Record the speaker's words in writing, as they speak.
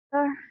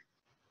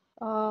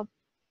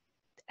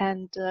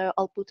and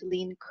I'll put a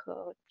link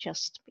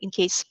just in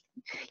case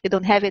you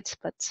don't have it,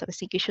 but I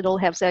think you should all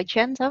have the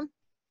agenda.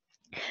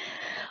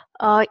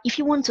 If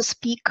you want to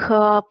speak,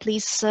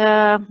 please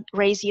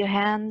raise your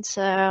hand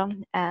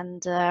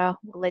and we'll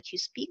let you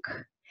speak.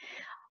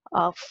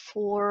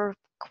 For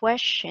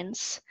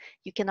questions,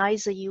 you can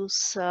either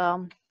use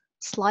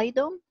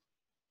Slido,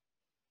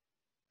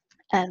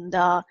 and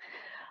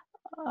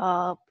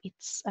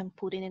I'm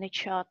putting in a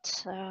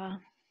chat.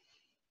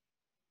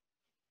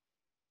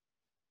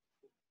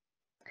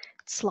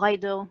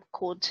 Slido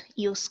called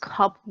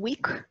EOSC-hub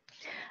week,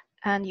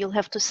 and you'll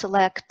have to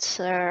select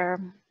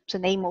the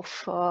name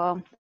of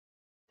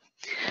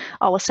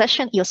our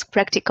session, EOSC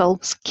Practical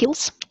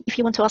Skills, if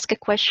you want to ask a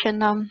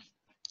question,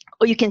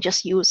 or you can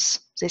just use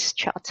this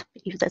chat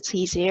if that's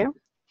easier.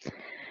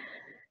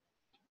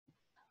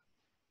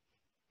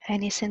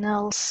 Anything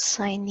else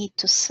I need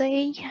to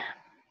say?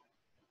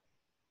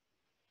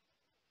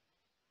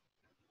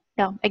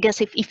 Yeah, I guess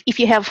if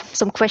you have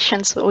some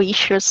questions or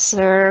issues,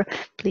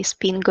 please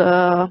ping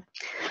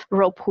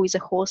Rob, who is a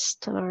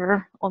host,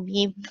 or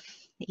me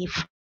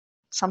if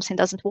something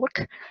doesn't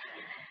work.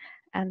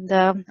 And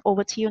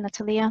over to you,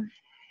 Natalia.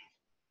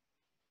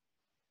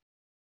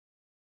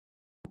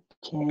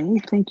 Okay,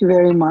 thank you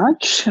very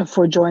much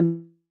for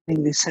joining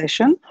this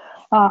session.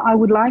 I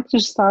would like to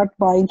start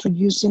by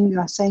introducing,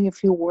 saying a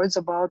few words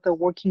about the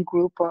working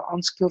group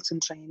on skills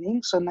and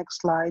training. So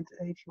next slide,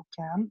 if you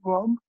can,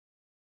 Rob.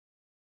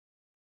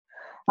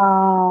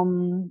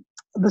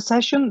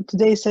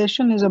 Today's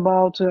session is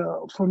about,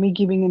 for me,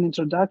 giving an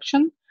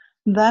introduction.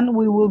 Then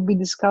we will be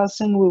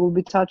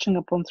touching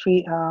upon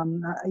three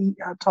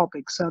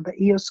topics. The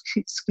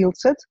EOSC skill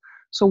set.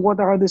 So what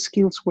are the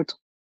skills we're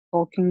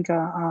talking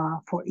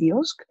for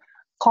EOSC?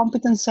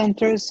 Competence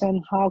centers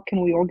and how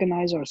can we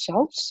organize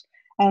ourselves?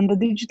 And the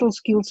digital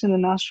skills in the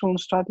national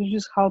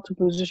strategies, how to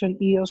position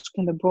EOSC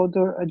in the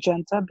broader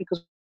agenda,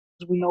 because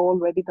we know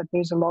already that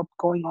there's a lot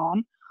going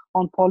on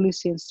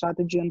policy and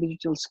strategy and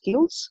digital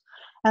skills.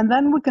 And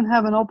then we can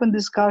have an open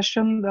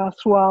discussion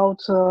throughout.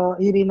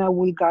 Iryna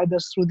will guide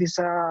us through this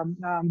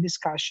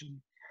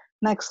discussion.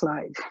 Next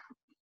slide.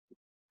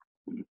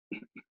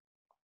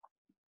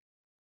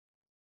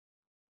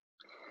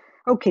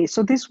 Okay,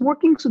 so this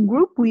working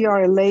group, we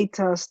are a late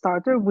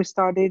starter. We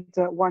started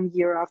 1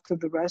 year after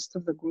the rest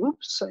of the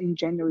groups in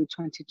January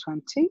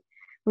 2020.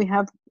 We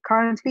have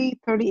currently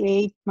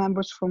 38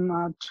 members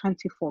from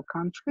 24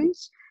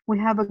 countries. We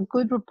have a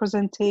good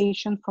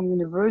representation from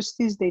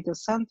universities, data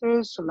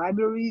centers,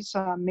 libraries,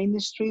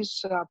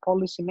 ministries,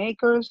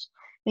 policymakers,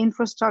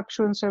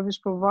 infrastructure and service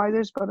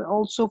providers, but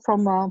also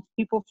from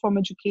people from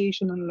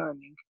education and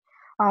learning.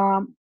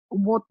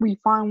 What we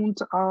found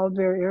out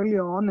very early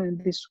on, and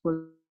this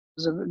was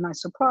a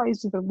nice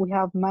surprise, is that we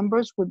have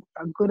members with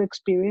a good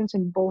experience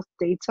in both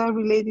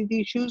data-related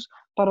issues,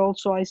 but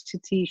also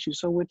ICT issues.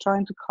 So we're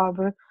trying to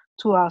cover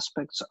two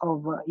aspects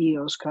of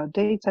EOSC,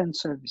 data and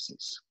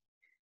services.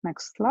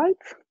 Next slide.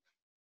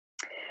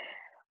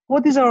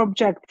 What is our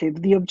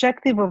objective? The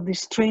objective of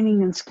this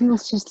training and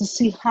skills is to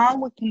see how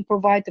we can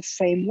provide a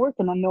framework,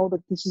 and I know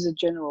that this is a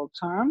general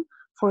term,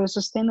 for a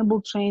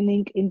sustainable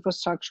training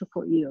infrastructure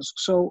for EOSC.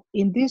 So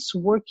in this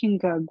working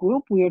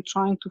group, we are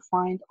trying to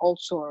find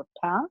also our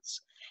paths,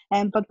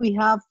 but we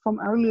have from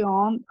early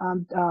on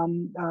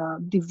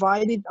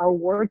divided our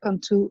work on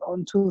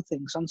two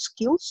things, on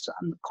skills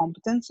and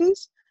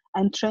competencies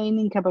and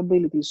training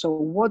capabilities. So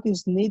what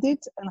is needed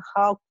and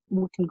how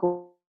we can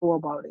go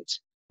about it.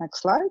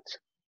 Next slide.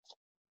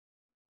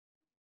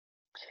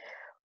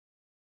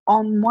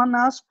 On one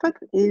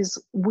aspect is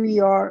we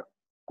are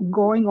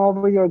going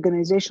over the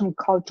organizational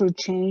culture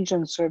change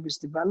and service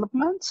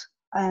development,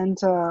 and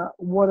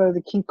what are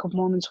the key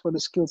components for the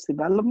skills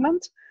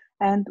development.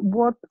 And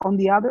what on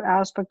the other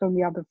aspect, on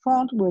the other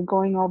front, we're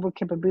going over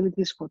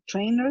capabilities for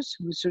trainers,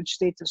 research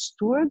data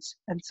stewards,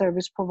 and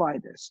service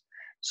providers.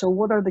 So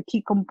what are the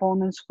key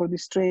components for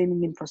this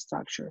training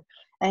infrastructure?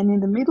 And in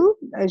the middle,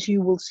 as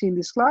you will see in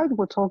this slide,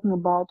 we're talking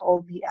about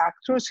all the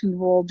actors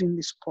involved in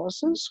this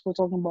process. We're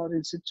talking about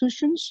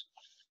institutions.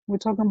 We're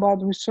talking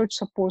about research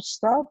support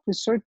staff,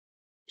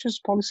 researchers,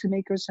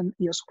 policymakers, and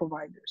EOSC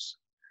providers.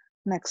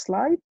 Next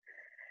slide.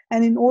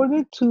 And in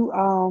order to,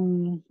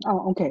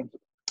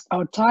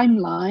 our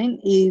timeline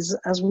is,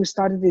 as we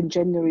started in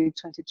January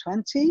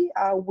 2020,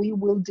 we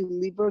will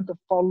deliver the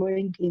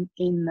following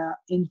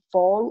in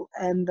fall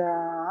and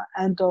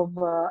end of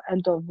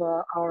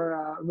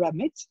our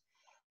remit.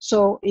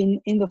 So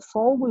in the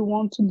fall, we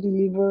want to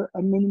deliver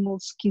a minimal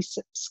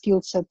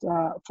skill set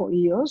for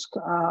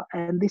EOSC,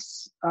 and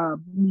this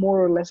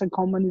more or less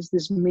encompasses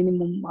this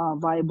minimum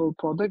viable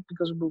product,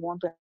 because we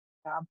want to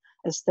have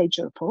a staged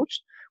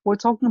approach. We're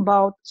talking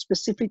about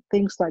specific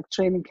things like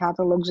training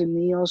catalogs in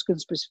EOSC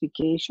and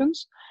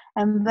specifications.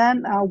 And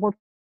then what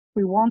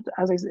we want,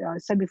 as I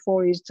said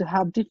before, is to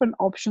have different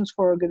options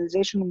for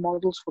organizational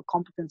models for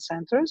competence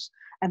centers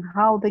and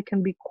how they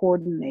can be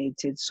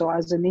coordinated. So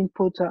as an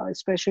input,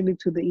 especially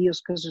to the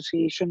EOSC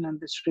Association and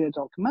the SRIA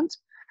document.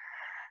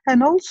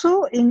 And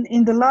also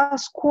in the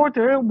last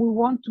quarter,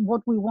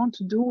 what we want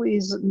to do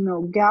is,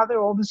 gather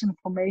all this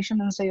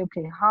information and say,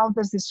 okay, how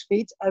does this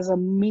fit as a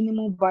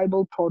minimum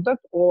viable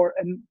product, or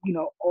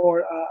or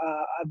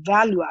a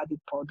value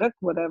added product,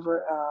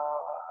 whatever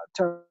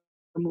term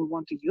we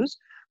want to use,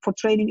 for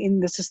training in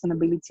the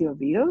sustainability of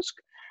EOSC.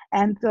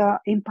 And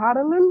in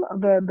parallel,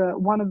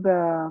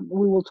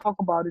 we will talk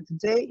about it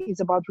today, is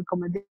about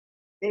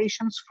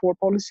recommendations for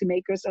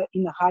policymakers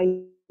in a high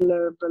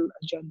level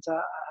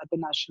agenda at the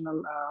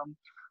national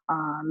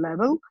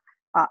level.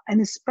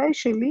 And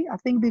especially, I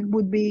think it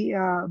would be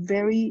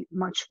very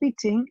much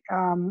fitting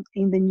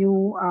in the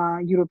new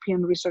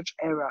European research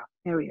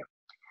area.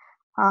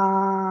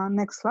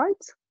 Next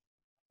slide.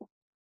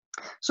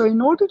 So in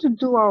order to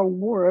do our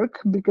work,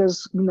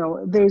 because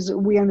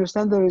we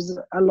understand there is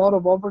a lot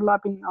of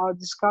overlap in our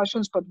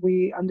discussions, but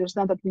we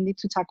understand that we need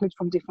to tackle it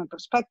from different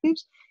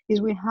perspectives,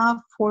 is we have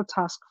 4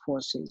 task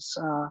forces.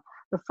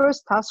 The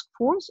first task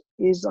force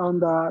is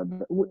on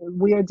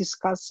we are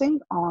discussing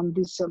on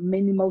this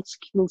minimal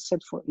skill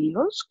set for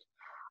EOSC.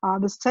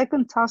 The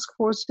second task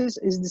force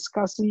is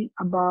discussing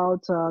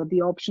about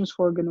the options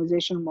for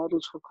organization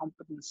models for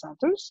competence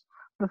centers.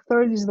 The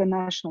third is the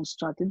national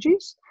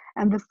strategies.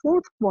 And the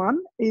fourth one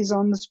is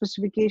on the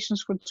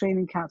specifications for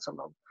training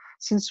catalog.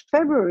 Since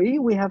February,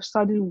 we have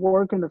started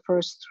work on the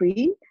first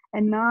 3,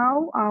 and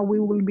now we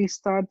will be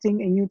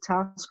starting a new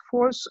task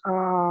force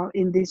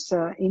in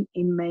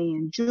May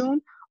and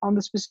June on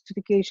the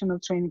specification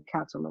of training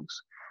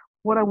catalogs.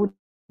 What I would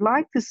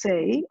like to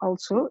say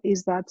also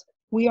is that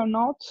we are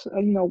not,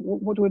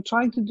 what we're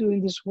trying to do in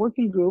this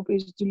working group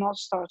is do not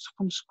start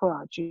from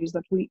scratch, is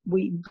that we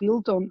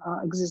build on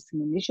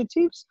existing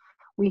initiatives.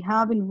 We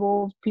have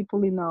involved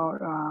people in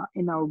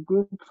our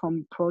group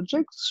from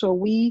projects, so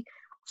we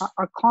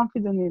are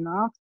confident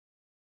enough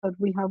that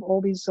we have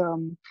all these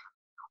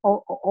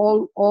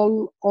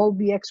all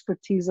the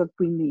expertise that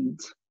we need.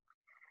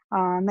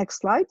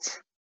 Next slide.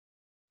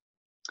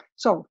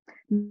 So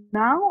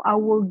now I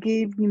will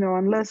give,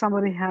 unless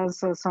somebody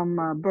has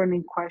some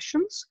burning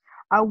questions,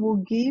 I will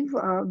give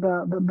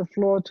the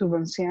floor to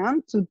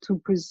Vinciane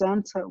to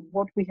present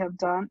what we have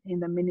done in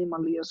the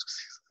minimal EOSC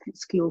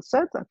skill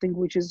set, I think,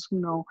 which is,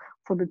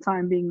 for the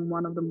time being,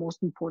 one of the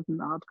most important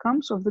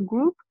outcomes of the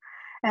group.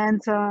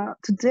 And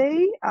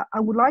today, I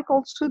would like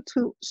also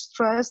to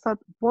stress that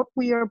what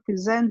we are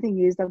presenting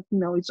is that,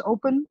 it's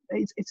open,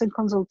 it's a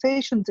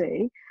consultation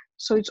day.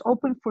 So it's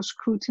open for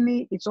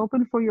scrutiny, it's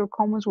open for your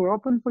comments, we're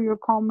open for your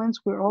comments,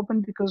 we're open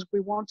because we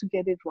want to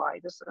get it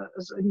right as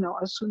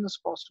soon as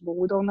possible.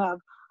 We don't have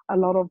a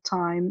lot of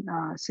time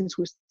since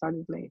we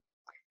started late.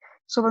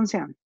 So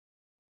Vinciane.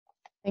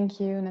 Thank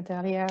you,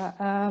 Natalia.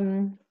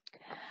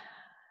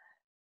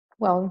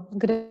 Well,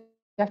 good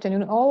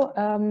afternoon all.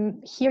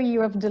 Here you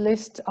have the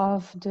list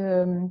of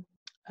the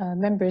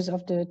members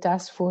of the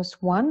Task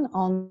Force 1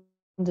 on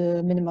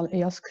the minimal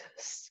EOSC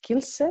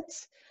skill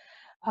sets.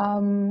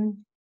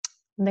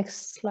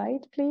 Next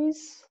slide,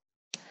 please.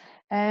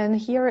 And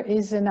here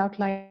is an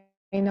outline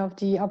of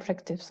the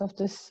objectives of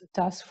this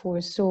task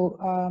force. So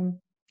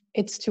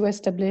it's to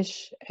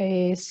establish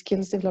a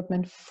skills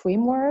development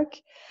framework.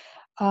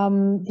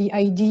 The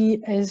idea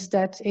is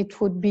that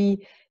it would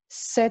be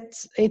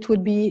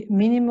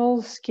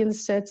minimal skill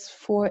sets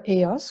for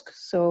EOSC.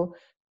 So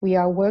we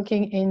are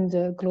working in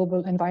the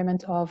global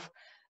environment of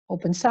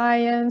open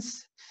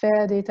science,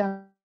 fair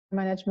data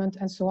management,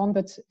 and so on,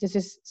 but this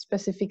is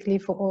specifically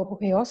for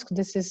EOSC.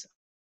 This is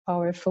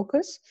our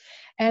focus.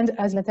 And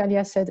as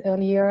Natalia said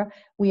earlier,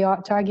 we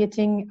are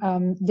targeting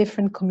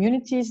different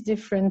communities,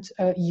 different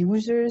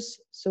users.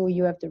 So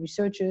you have the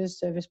researchers,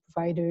 service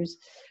providers,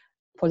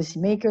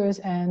 policymakers,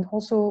 and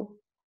also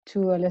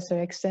to a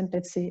lesser extent,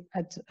 let's say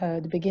at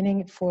the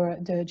beginning, for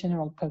the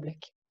general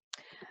public.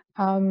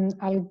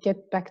 I'll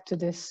get back to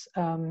this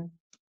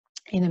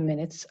in a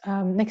minute.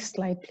 Next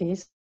slide,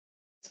 please.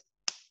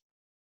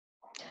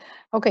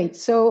 Okay,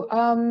 so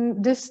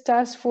this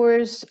task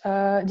force,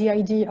 the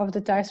idea of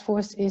the task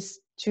force is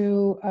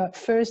to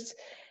first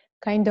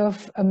kind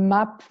of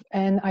map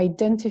and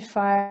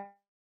identify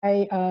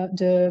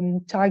the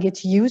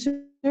target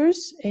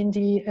users in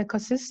the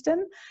ecosystem,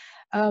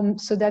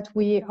 so that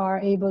we are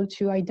able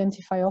to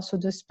identify also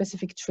the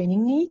specific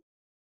training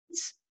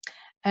needs.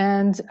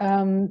 And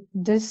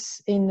this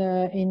in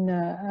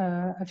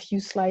a few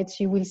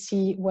slides, you will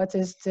see what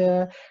is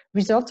the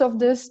result of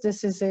this.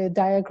 This is a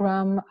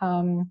diagram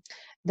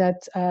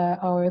that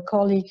our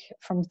colleague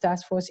from the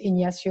task force,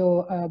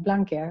 Ignacio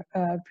Blanquer,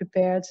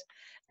 prepared,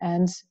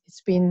 and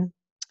it's been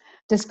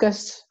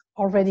discussed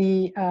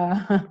already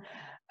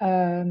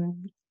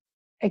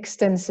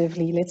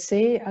extensively, let's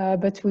say,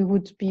 but we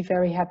would be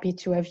very happy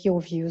to have your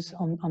views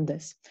on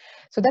this.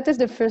 So that is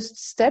the first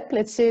step.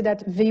 Let's say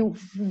that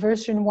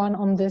version 1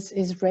 on this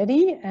is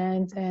ready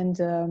and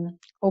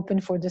open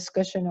for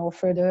discussion or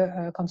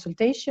further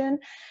consultation.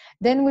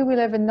 Then we will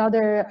have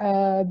another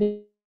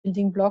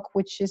building block,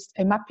 which is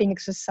a mapping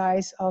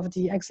exercise of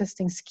the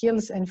existing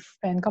skills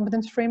and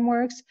competence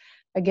frameworks.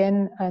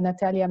 Again,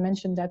 Natalia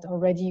mentioned that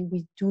already.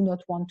 We do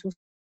not want to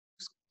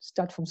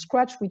start from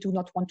scratch. We do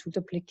not want to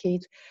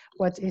duplicate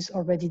what is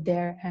already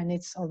there and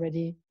it's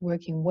already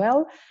working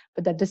well.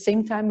 But at the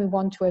same time, we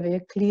want to have a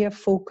clear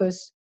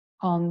focus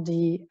on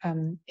the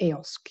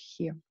EOSC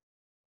here.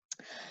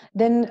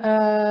 Then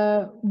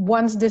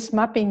once this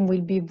mapping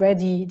will be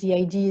ready, the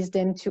idea is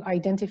then to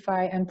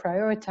identify and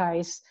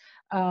prioritize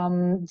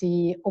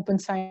the open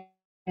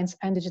science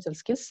and digital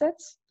skill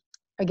sets,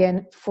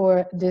 again,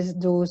 for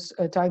those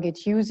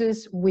target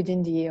users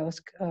within the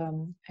EOSC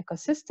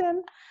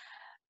ecosystem.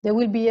 There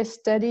will be a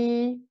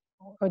study,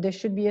 or there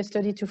should be a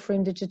study to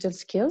frame digital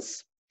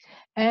skills,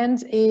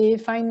 and a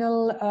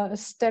final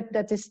step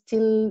that is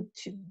still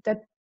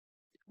that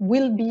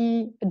will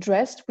be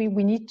addressed. We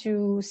need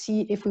to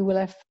see if we will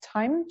have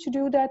time to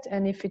do that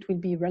and if it will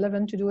be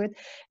relevant to do it,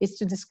 is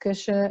to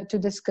discuss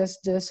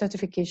the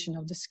certification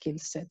of the skill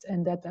set,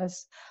 and that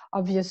has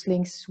obvious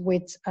links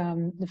with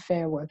the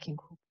FAIR working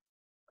group.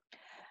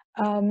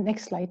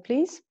 Next slide,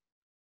 please.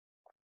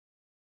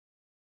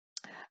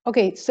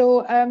 Okay,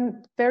 so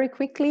very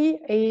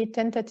quickly, a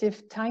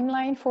tentative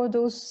timeline for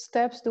those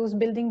steps, those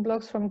building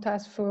blocks from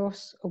Task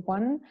Force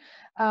 1.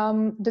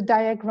 The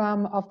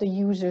diagram of the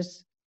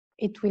users,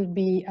 it will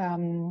be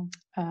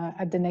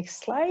at the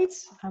next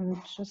slides. I'm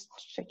just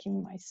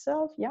checking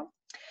myself, yeah.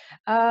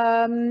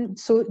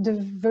 So the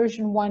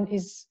version 1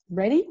 is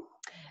ready.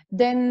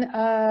 Then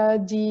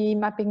the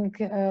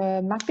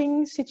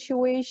mapping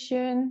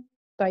situation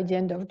by the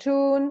end of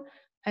June.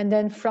 And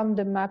then from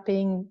the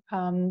mapping,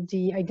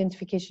 the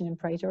identification and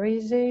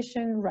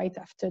prioritization right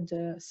after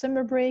the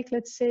summer break,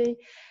 let's say.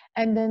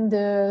 And then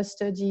the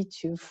study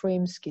to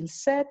frame skill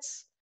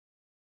sets.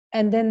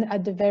 And then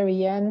at the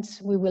very end,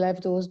 we will have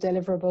those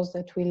deliverables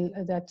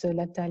that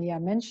Natalia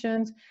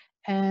mentioned,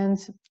 and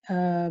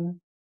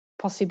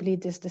possibly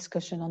this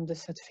discussion on the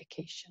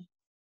certification.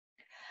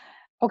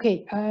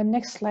 Okay,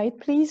 next slide,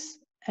 please.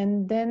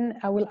 And then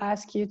I will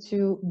ask you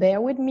to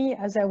bear with me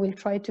as I will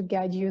try to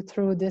guide you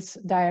through this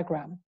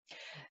diagram.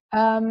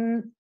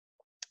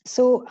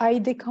 So I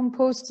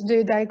decomposed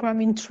the diagram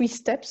in 3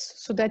 steps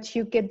so that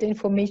you get the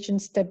information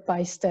step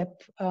by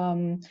step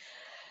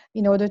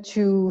in order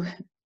to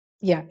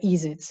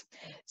ease it.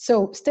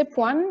 So step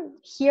 1,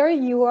 here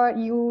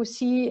you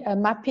see a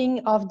mapping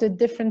of the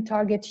different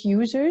target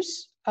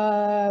users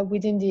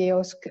within the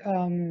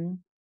EOSC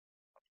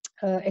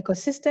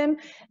ecosystem,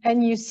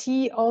 and you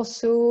see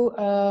also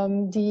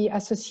the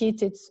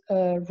associated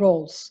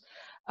roles.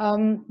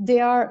 They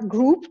are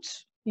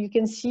grouped. You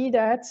can see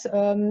that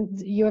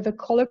you have a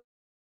color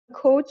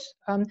code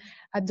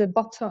at the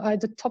bottom,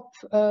 at the top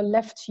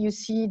left. You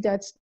see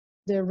that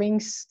the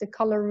rings, the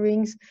color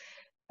rings,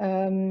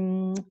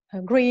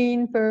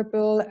 green,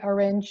 purple,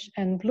 orange,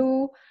 and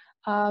blue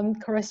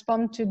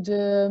correspond to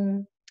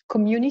the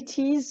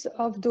communities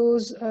of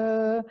those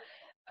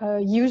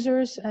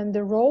users and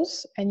the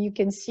roles, and you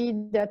can see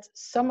that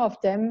some of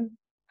them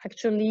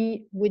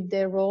actually with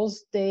their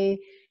roles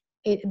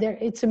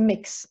it's a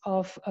mix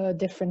of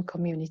different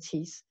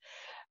communities.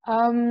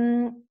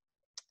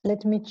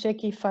 Let me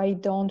check if I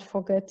don't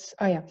forget.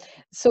 Oh yeah,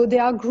 so they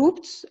are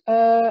grouped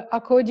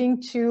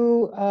according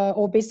to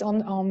or based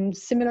on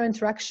similar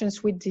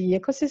interactions with the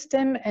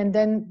ecosystem, and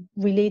then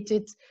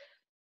related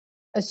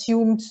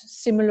assumed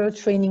similar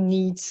training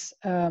needs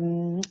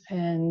and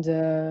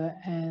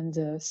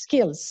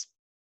skills.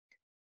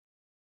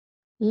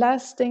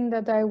 Last thing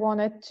that I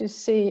wanted to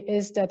say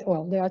is that,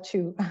 well, there are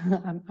 2.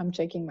 I'm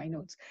checking my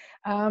notes.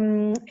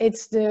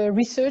 It's the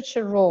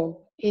researcher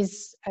role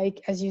is,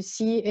 like, as you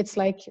see, it's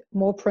like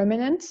more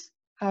prominent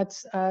at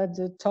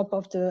the top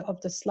of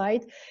the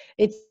slide.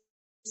 It's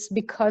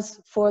because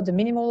for the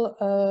minimal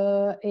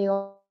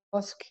EOSC,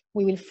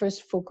 we will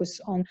first focus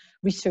on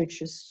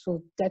researchers.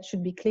 So that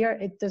should be clear.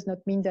 It does not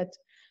mean that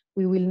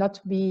we will not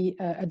be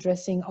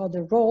addressing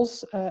other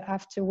roles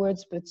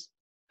afterwards, but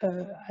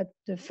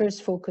the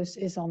first focus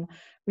is on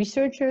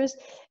researchers.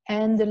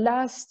 And the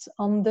last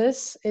on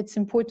this, it's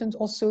important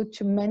also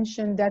to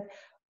mention that,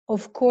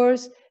 of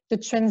course, the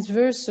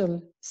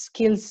transversal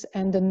skills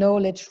and the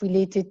knowledge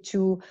related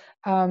to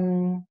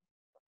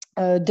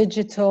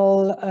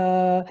digital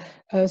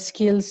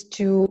skills,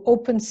 to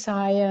open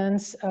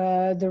science,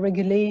 the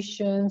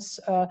regulations,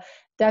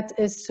 that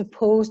is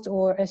supposed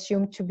or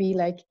assumed to be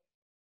like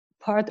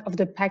part of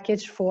the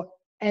package for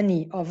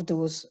any of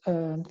those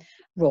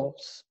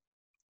roles.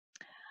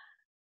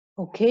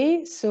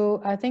 Okay,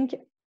 so I think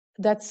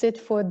that's it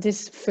for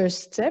this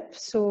first step.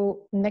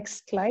 So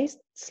next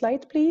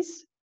slide,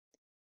 please.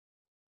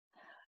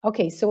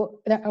 Okay,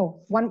 so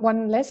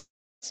one less,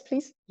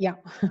 please. Yeah,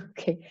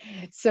 okay,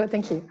 so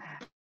thank you.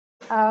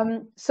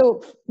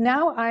 So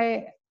now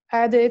I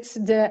added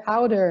the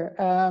outer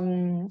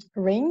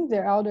ring,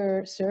 the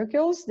outer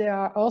circles. They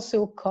are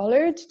also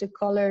colored.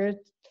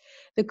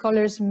 The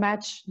colors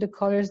match the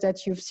colors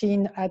that you've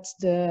seen at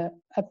the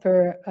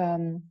upper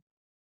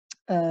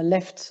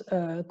left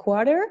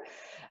quarter.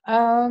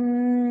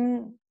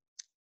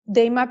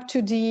 They map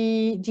to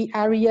the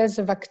areas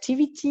of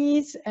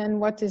activities, and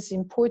what is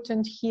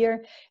important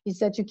here is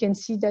that you can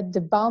see that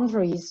the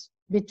boundaries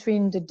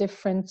between the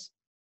different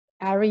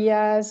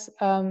areas,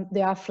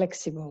 they are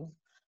flexible.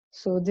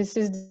 So this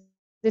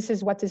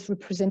is what is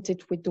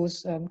represented with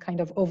those kind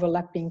of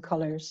overlapping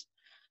colors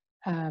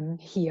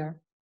here.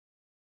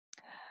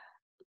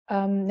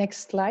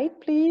 Next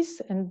slide,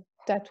 please. And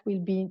that will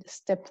be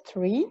step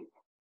 3.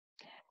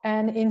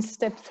 And in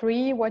step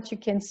 3, what you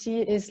can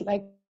see is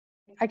like,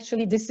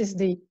 actually, this is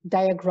the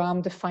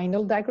diagram, the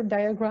final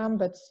diagram,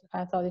 but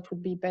I thought it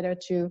would be better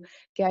to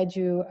guide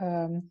you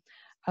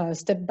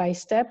step by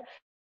step.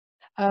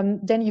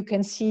 Then you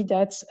can see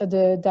that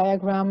the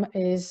diagram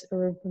is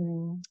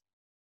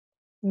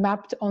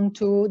mapped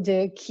onto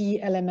the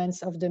key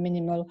elements of the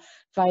minimal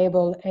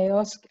viable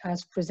EOSC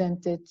as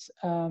presented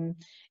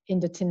in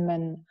the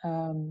Tinman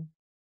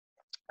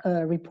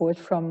report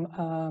from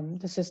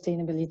the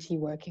Sustainability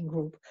Working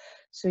Group.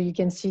 So you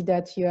can see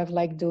that you have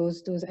like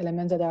those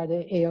elements that are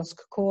the EOSC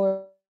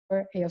core,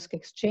 EOSC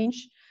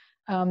exchange.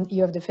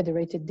 You have the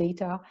federated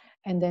data,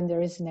 and then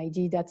there is an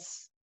ID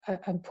that's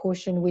a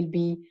portion will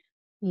be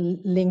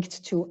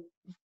linked to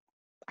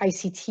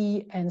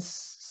ICT and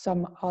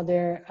some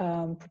other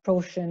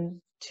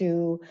proportion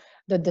to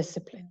the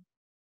discipline.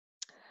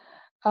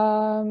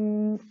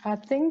 I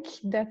think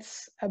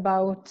that's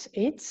about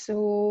it.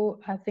 So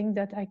I think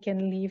that I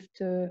can leave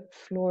the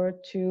floor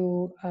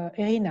to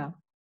Iryna.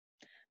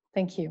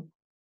 Thank you.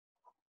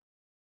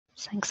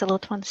 Thanks a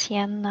lot,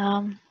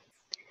 Vinciane.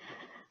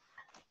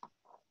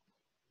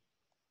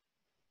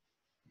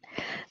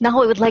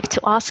 Now I would like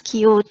to ask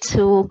you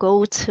to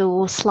go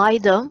to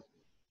Slido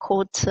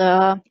called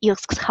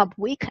EOSC-hub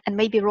week, and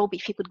maybe Rob,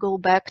 if you could go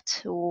back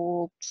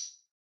to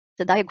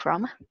the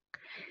diagram,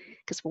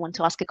 because we want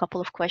to ask a couple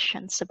of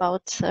questions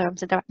about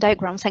the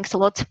diagram. Thanks a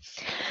lot.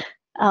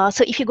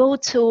 So if you go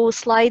to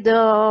slide,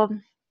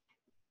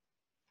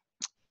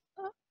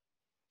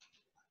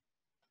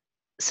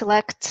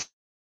 select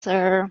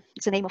the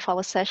name of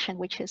our session,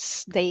 which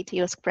is Date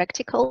EOSC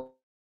Practical.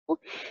 You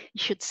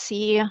should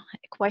see a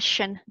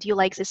question, do you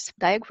like this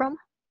diagram?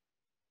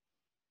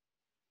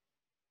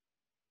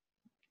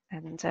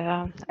 And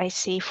I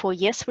see 4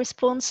 yes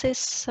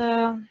responses.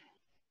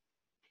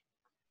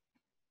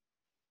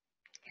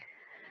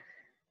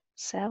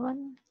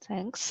 7,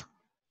 thanks.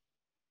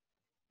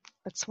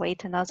 Let's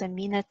wait another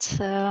minute.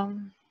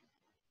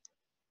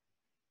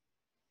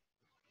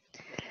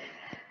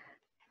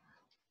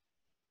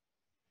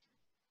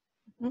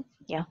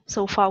 Yeah,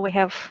 so far we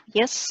have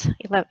yes,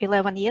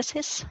 11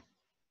 yeses.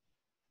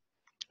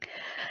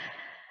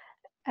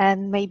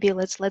 And maybe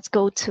let's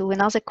go to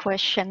another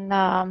question,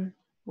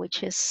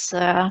 which is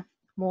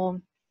more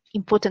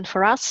important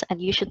for us,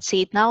 and you should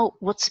see it now.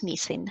 What's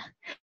missing?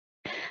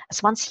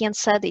 As Vinciane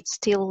said, it's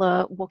still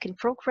a work in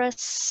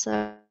progress,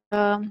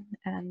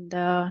 and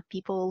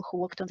people who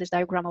worked on this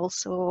diagram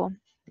also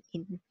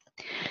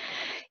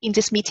in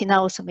this meeting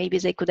now, so maybe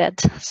they could add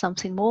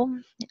something more.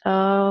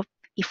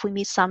 If we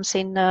miss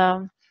something,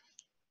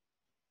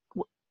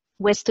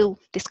 we're still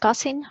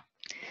discussing.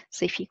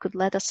 So if you could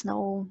let us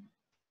know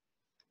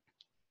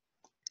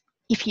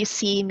if you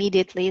see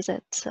immediately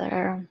that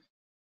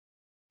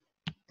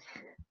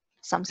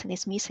something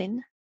is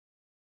missing,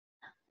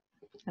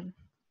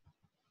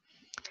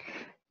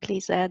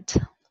 please add.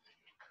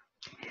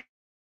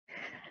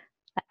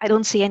 I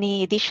don't see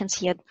any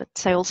additions yet, but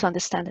I also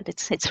understand that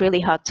it's really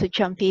hard to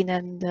jump in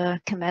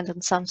and comment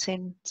on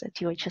something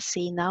that you are just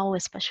seeing now,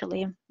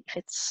 especially if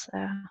it's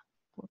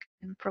work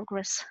in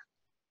progress.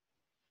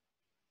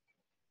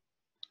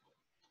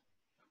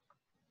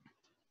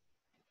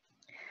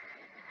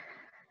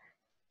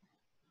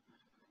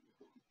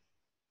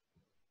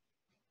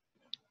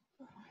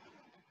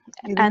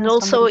 And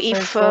also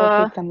if we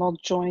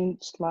cannot join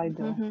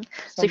Slido.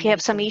 So if you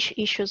have some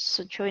issues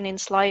joining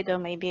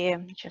Slido, maybe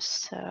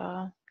just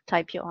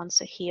type your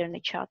answer here in the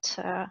chat.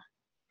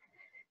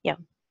 Yeah,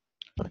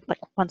 like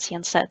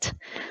Vinciane said.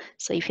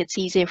 So if it's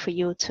easier for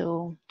you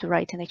to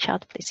write in the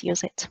chat, please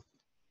use it.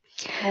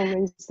 Or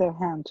raise their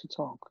hand to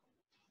talk.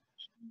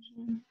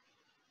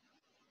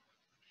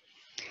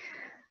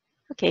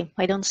 Okay,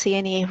 I don't see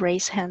any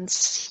raise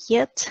hands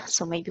yet,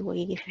 so maybe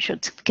we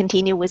should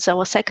continue with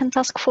our second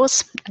task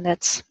force. And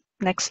that's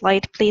next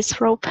slide,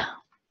 please, Rob.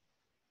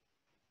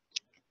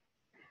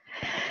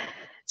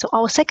 So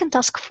our second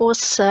task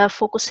force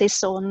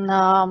focuses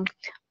on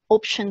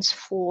options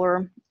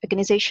for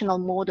organizational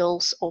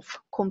models of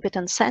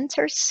competence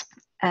centers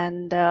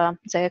and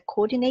their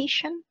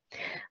coordination.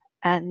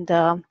 And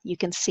you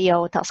can see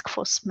our task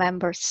force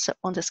members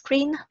on the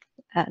screen.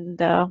 And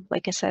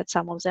like I said,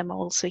 some of them are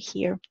also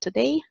here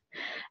today.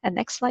 And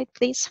next slide,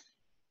 please.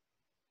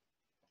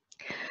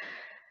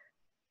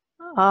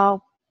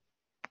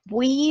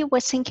 We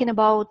were thinking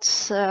about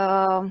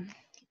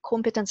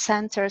competence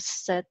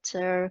centers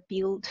that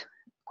build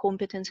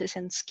competencies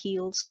and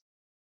skills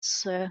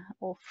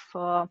of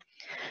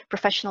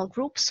professional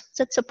groups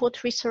that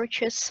support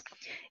researchers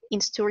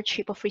in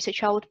stewardship of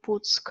research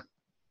outputs,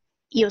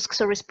 EOSC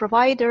service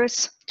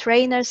providers,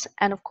 trainers,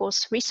 and of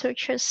course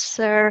researchers,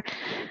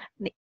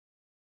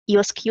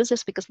 EOSC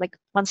users, because like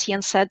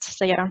Vinciane said,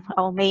 they are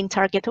our main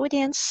target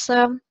audience.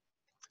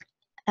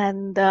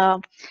 And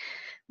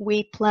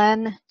we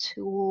plan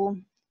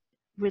to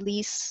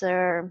release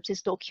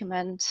this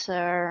document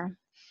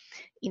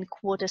in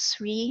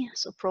Q3,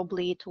 so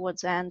probably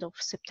towards the end of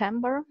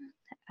September,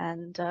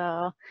 and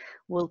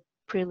we'll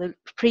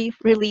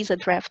pre-release a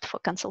draft for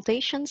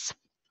consultations.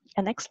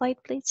 And next slide,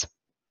 please.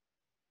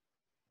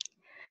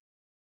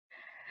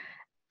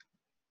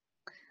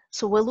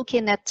 So we're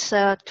looking at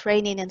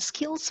training and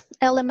skills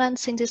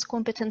elements in these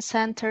competence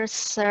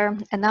centers,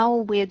 and now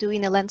we're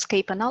doing a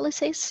landscape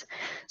analysis.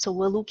 So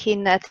we're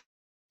looking at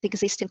the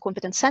existing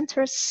competence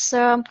centers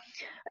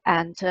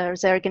and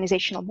their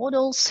organizational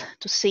models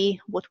to see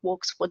what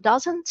works, what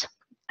doesn't.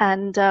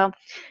 And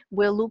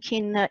we're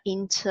looking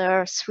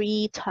into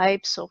 3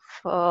 types of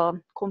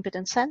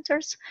competence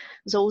centers: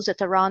 those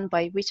that are run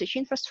by research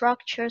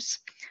infrastructures,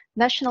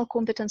 national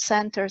competence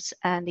centers,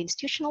 and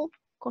institutional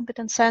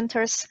competence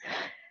centers.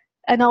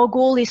 And our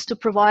goal is to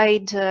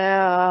provide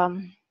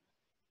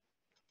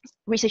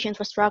research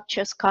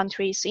infrastructures,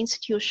 countries,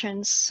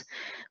 institutions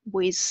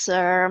with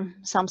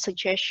some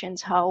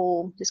suggestions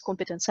how these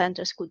competence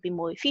centers could be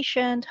more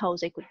efficient, how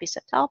they could be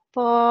set up,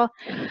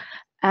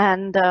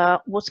 and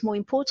what's more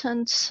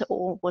important,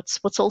 or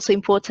what's also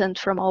important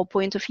from our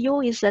point of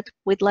view, is that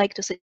we'd like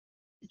to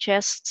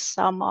suggest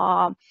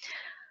some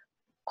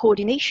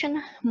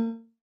coordination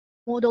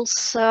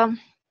models.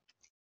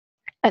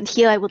 And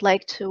here I would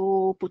like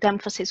to put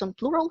emphasis on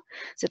plural,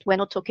 that we're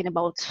not talking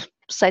about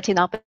setting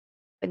up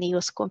an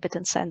EOS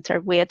competence center.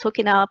 We're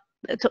talking about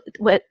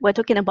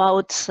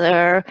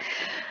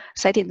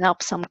setting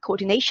up some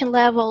coordination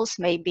levels,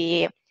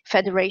 maybe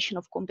federation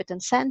of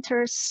competence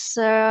centers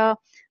that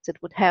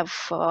would have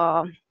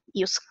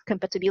EOS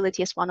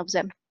compatibility as one of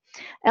the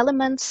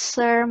elements,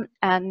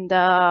 and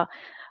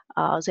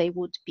they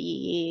would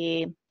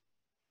be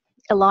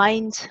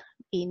aligned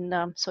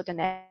in certain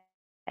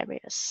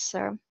areas.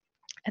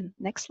 And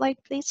next slide,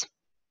 please.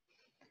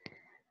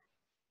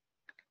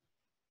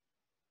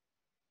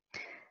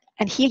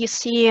 And here you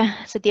see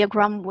the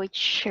diagram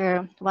which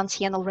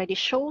Vinciane already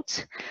showed.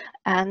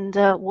 And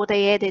what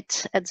I added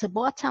at the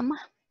bottom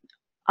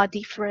are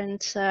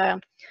different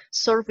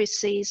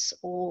services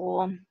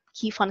or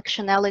key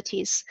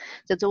functionalities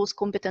that those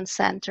competence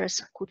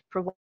centers could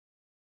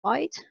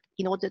provide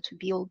in order to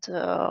build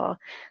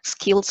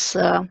skills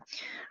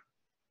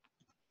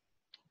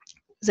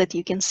that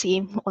you can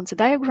see on the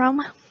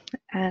diagram.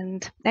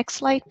 And next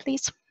slide,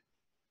 please.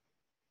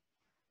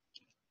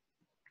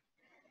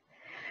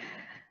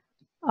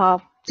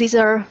 These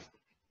are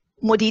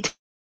more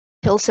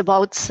details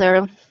about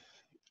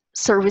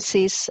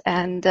services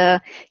and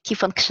key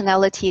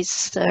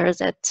functionalities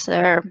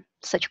that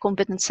such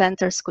competence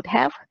centers could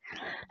have.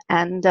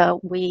 And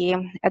we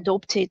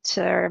adopted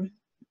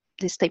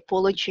this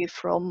typology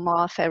from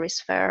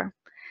Ferris Fair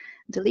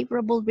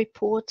deliverable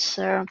report.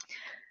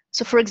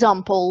 So for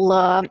example,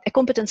 a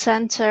competence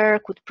center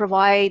could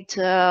provide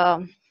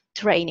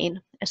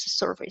training as a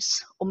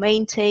service or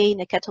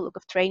maintain a catalog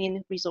of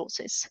training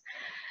resources.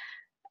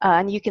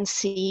 And you can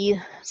see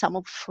some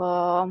of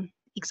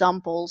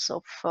examples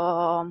of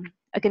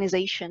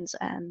organizations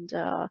and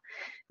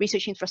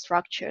research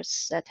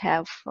infrastructures that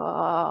have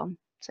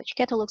such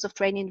catalogs of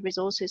training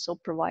resources or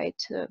provide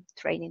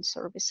training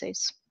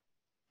services.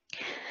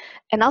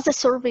 Another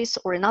service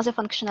or another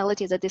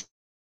functionality that this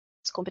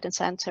competence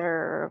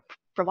center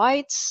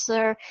provides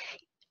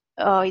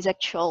is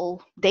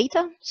actual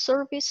data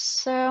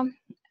service. And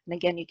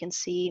again, you can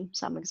see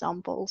some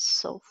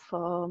examples of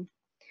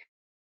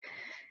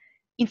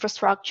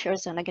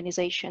infrastructures and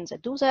organizations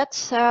that do that.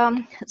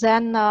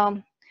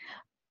 Then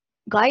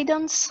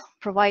guidance,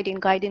 providing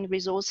guiding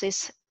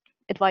resources,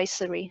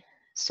 advisory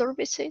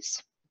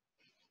services.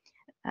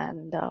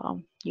 And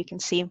you can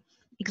see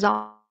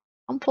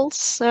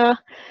examples.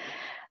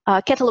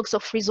 Catalogs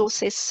of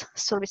resources,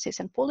 services,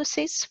 and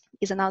policies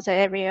is another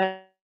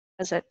area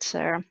that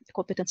the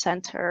competence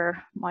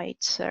center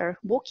might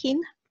work in.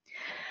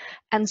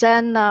 And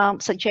then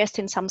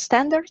suggesting some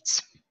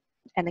standards.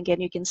 And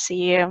again, you can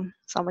see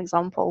some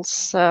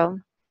examples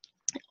on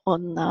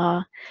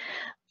the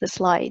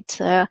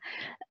slide.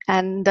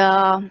 And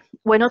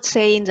we're not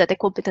saying that a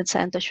competence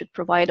center should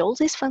provide all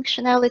these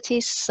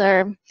functionalities.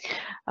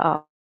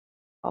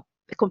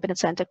 The competence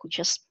center could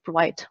just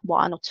provide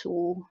 1 or 2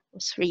 or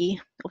 3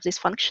 of these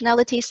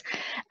functionalities.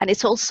 And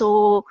it's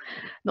also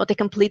not a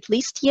complete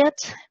list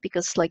yet,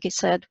 because like I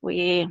said,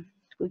 we've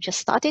just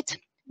started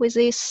with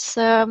this.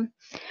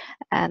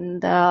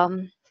 And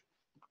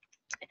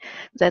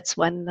that's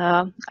when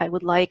I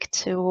would like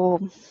you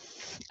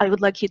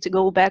to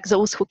go back,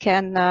 those who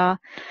can,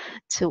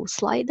 to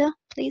slide,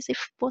 please,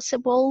 if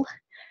possible.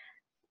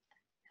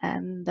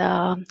 And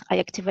I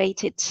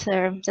activated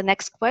the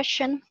next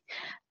question.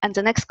 And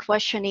the next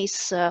question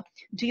is,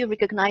 do you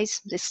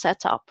recognize this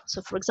setup?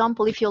 So for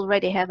example, if you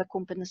already have a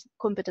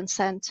competence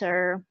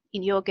center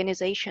in your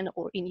organization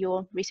or in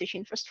your research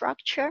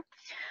infrastructure,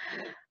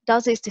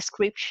 does this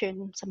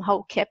description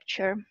somehow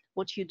capture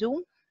what you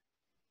do?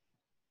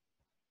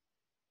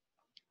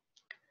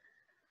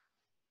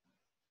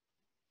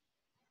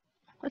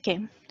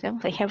 Okay, so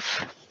I have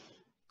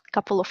a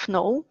couple of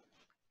no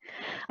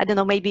I don't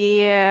know,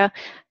 maybe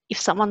if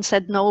someone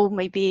said no,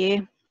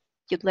 maybe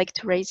you'd like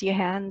to raise your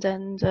hand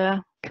and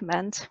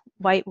comment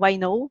why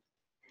no.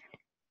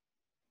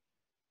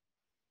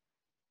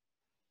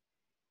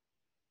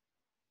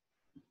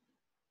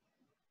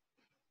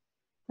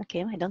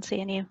 Okay, I don't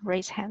see any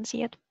raised hands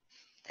yet.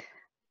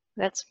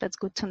 That's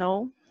good to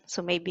know.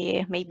 So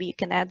maybe you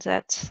can add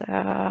that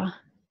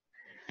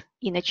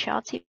in a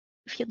chat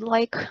if you'd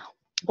like.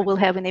 Or we'll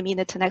have in a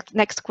minute the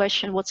next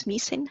question. What's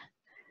missing?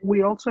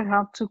 We also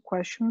have two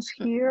questions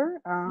here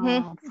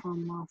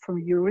from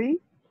Yuri.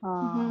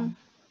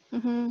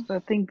 So I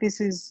think this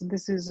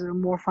is a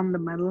more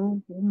fundamental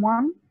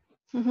one.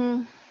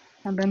 And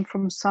then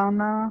from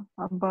Sana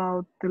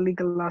about the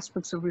legal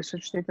aspects of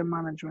research data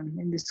management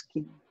in this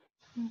scheme.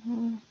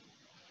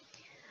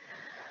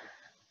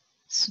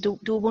 So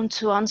do you want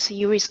to answer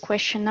Yuri's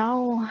question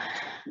now?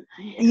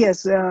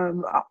 Yes,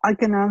 I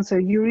can answer.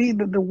 Yuri,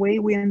 the way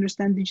we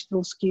understand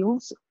digital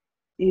skills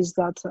is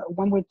that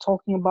when we're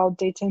talking about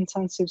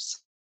data-intensive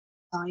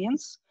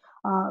science,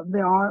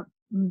 there are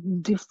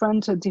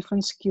different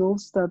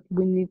skills that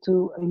we need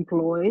to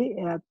employ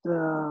at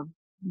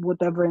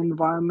whatever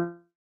environment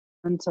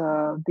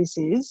this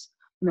is.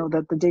 You know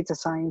that the data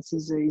science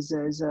is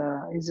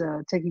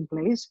taking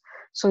place.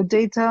 So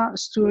data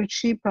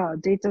stewardship,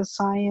 data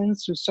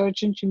science,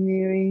 research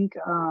engineering,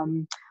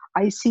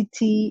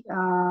 ICT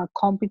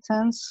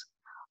competence,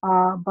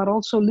 but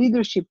also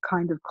leadership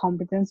kind of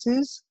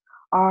competencies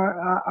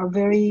are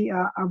very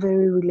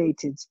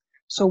related.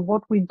 So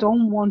what we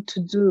don't want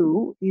to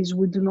do is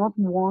we do not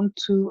want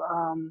to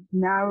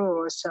narrow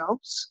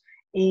ourselves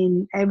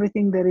in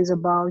everything that is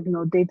about, you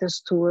know, data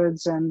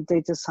stewards and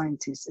data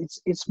scientists.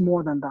 It's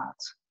more than that.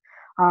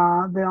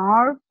 There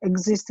are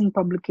existing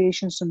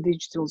publications on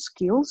digital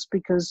skills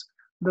because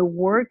the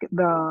work,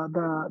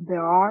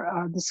 there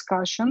are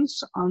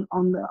discussions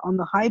on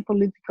the high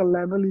political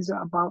level is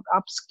about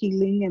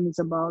upskilling and it's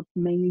about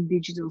mainly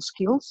digital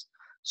skills.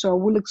 So I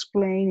will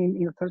explain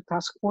in the third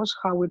task force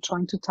how we're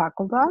trying to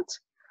tackle that.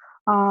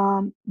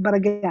 But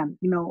again,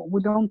 you know,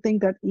 we don't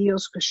think that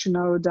EOSC should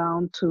narrow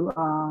down to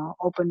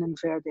open and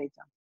fair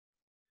data.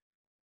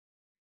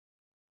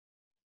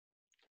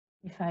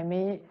 If I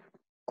may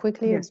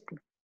quickly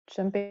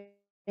jump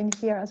in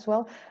here as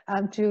well,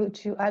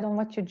 to add on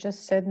what you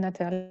just said,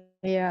 Natalia,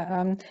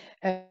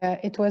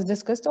 it was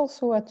discussed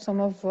also at some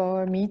of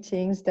our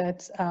meetings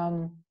that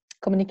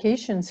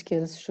communication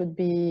skills should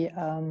be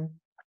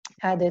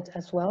added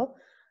as well.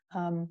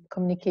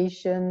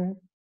 Communication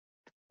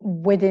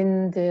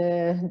within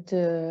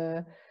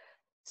the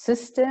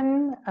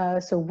system,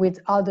 so with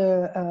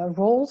other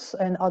roles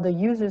and other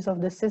users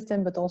of the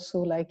system, but also,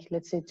 like,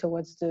 let's say,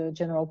 towards the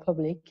general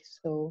public.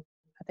 So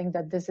I think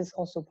that this is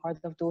also part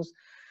of those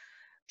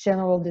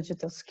general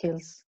digital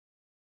skills.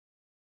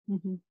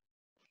 And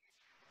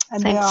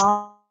there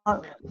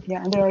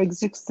are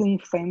existing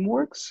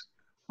frameworks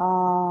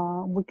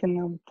we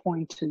can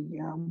point to.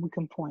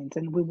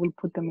 And we will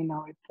put them in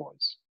our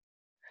reports.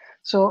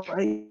 So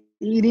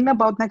Iryna,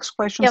 about next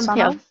question,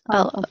 Sana?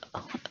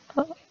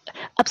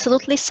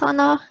 Absolutely,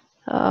 Sana.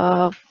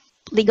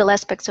 Legal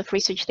aspects of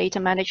research data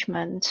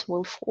management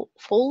will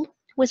fall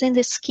within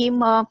this scheme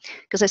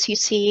because, as you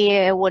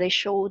see, what I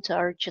showed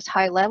are just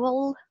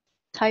high-level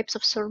types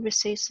of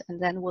services,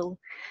 and then we'll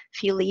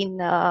fill in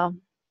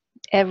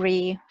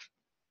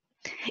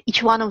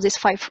each one of these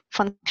 5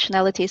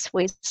 functionalities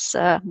with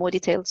more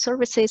detailed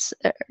services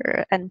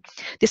and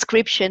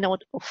description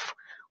of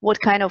what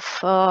kind of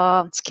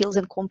skills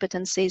and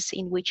competencies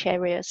in which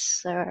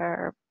areas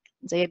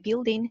they are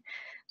building.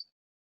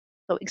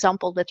 So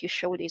example that you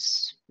showed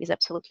is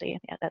absolutely,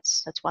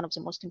 that's one of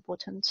the most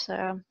important.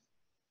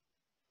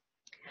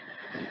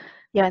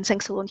 And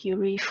thanks a lot,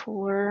 Yuri,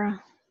 for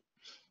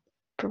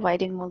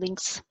providing more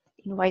links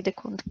in wider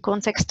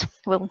context.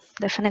 We'll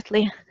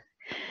definitely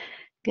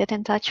get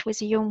in touch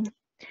with you.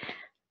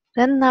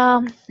 Then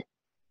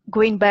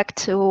going back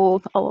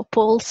to our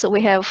poll, so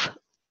we have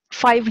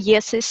 5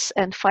 yeses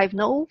and 5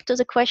 no to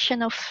the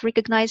question of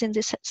recognizing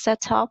this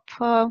setup.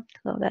 So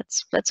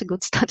that's a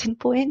good starting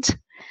point.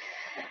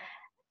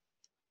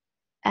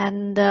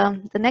 And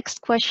the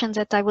next question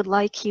that I would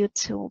like you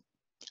to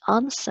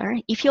answer,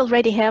 if you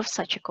already have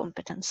such a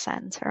competence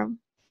center,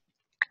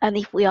 and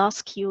if we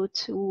ask you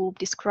to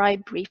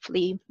describe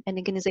briefly an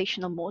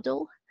organizational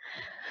model,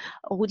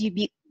 would you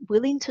be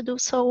willing to do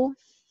so?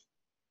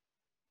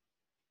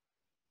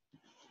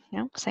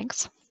 Yeah,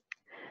 thanks.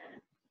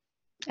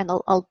 And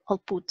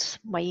I'll put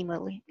my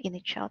email in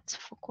the chat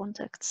for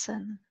contacts.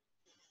 And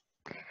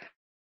I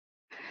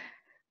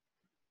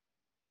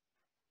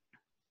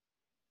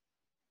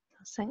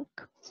think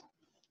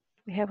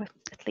we have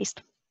at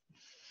least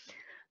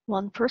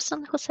one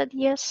person who said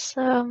yes.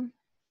 And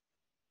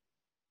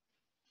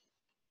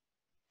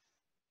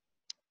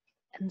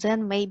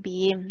then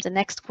maybe the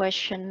next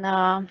question,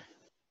 and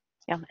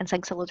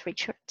thanks a lot,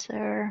 Richard.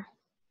 The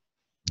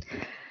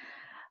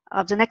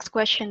next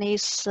question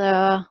is,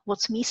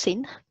 what's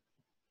missing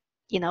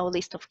in our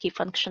list of key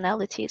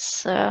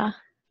functionalities?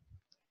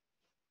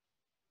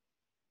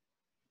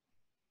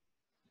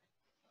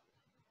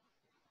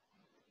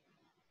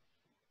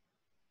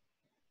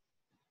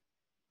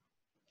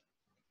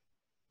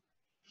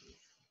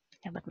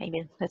 Yeah, but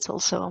maybe that's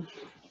also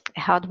a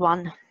hard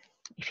one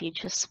if you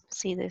just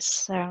see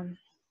this.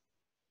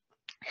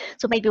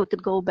 So maybe we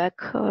could go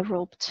back,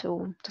 Rob,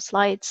 to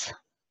slides.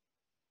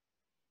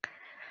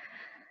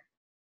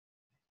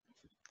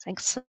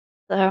 Thanks.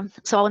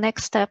 So our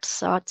next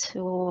steps are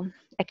to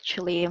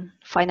actually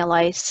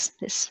finalize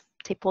this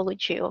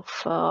typology of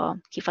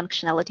key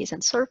functionalities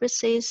and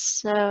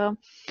services,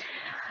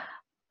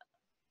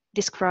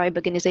 describe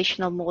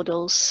organizational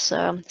models,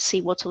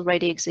 see what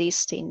already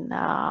exists in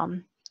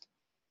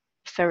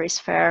Ferris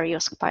Fair,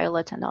 EOSC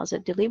Pilot, and other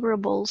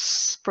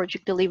deliverables,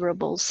 project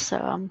deliverables,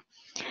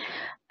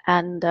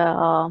 and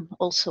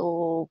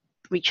also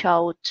reach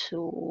out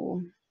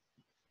to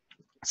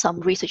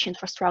some research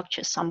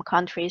infrastructure, some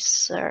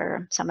countries,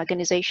 some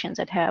organizations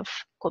that have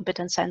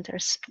competence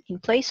centers in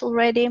place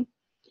already.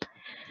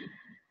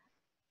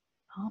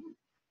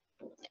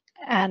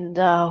 And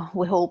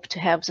we hope to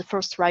have the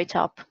first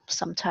write-up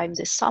sometime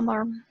this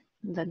summer,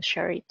 and then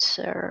share it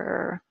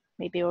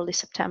maybe early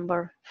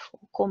September for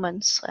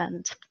comments,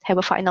 and have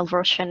a final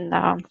version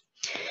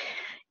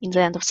in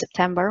the end of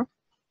September.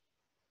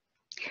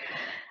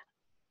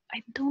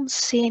 I don't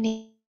see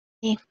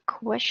any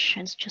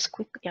questions, just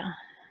quick, yeah.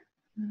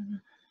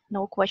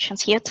 No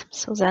questions yet.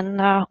 So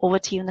then over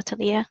to you,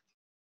 Natalia.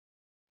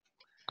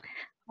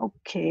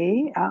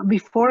 Okay.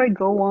 Before I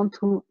go on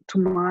to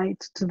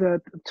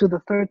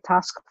the third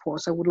task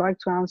force, I would like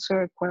to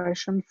answer a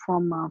question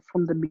from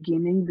the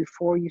beginning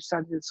before you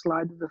started the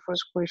slide. The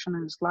first question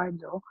in the slide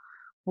though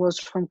was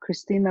from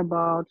Christine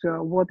about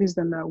what is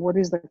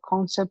the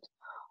concept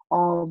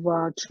of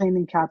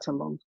training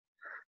catalog.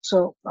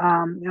 So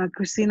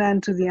Christina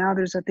and to the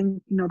others, I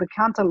think the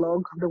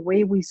catalog, the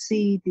way we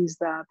see it is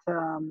that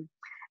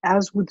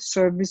as with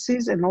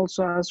services and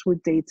also as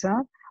with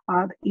data,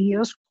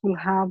 EOSC will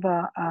have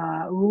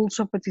rules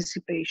of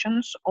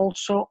participations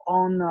also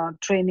on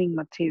training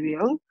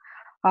material.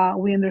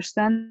 We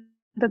understand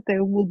that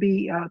there will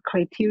be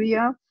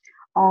criteria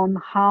on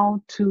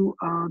how to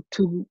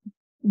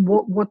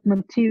what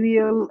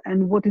material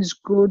and what is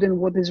good and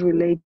what is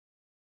related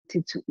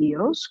to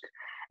EOSC.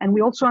 And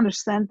we also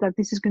understand that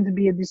this is going to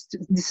be a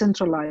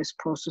decentralized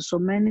process. So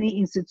many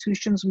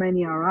institutions,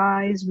 many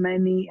RIs,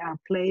 many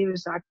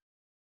players,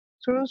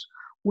 actors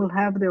will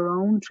have their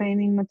own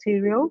training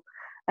material.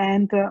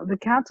 And the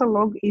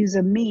catalog is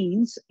a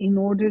means in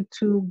order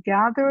to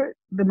gather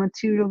the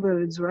material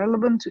that is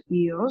relevant to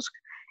EOSC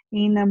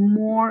in a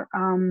more,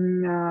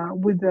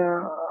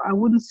 I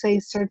wouldn't say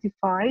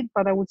certified,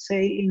 but I would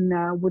say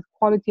with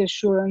quality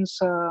assurance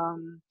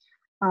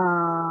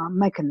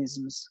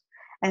mechanisms.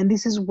 And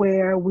this is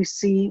where we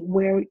see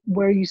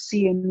where you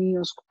see an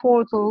EOSC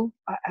portal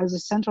as a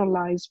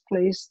centralized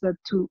place that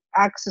to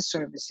access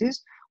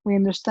services. We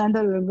understand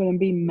that there are going to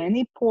be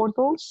many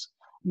portals,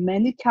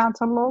 many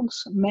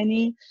catalogs,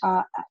 many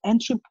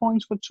entry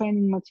points for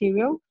training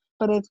material,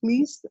 but at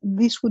least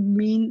this would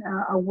mean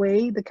a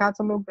way, the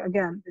catalog,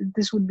 again,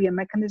 this would be a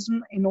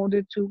mechanism in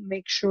order to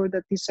make sure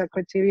that this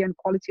criteria and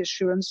quality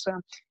assurance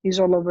is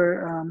all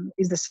over,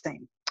 is the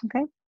same,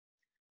 okay?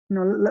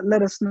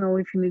 Let us know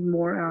if you need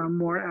more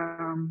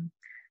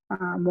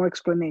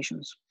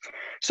explanations.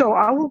 So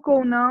I will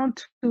go now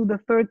to the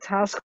third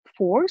task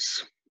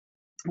force,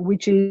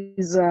 which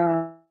is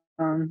and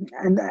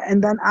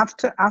then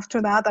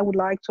after that I would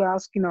like to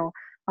ask,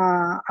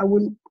 I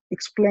will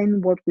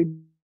explain what we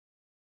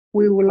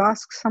will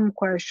ask some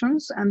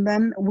questions, and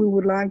then we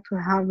would like to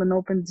have an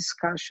open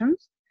discussion.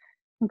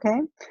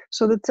 Okay,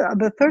 so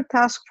the third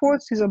task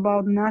force is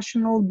about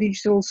national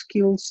digital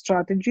skills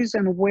strategies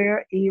and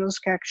where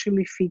EOSC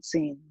actually fits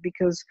in,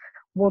 because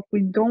what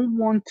we don't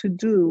want to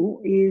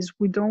do is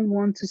we don't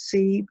want to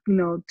see,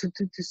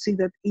 to see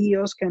that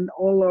EOSC and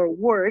all our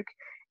work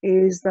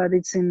is that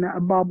it's in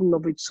a bubble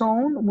of its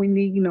own. We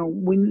need,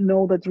 we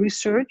know that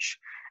research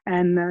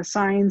and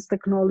science,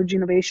 technology,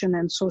 innovation,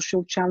 and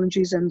social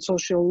challenges and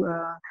social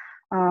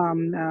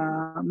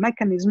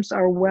mechanisms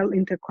are well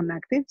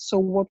interconnected. So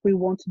what we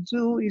want to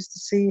do is to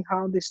see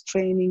how this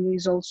training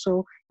is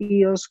also,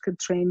 EOSC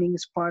training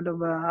is part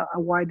of a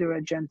wider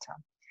agenda.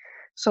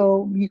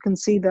 So you can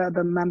see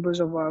the members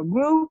of our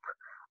group.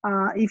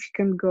 If you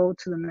can go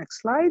to the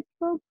next slide.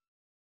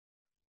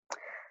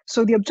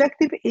 So the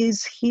objective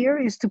is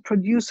to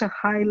produce a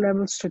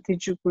high-level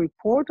strategic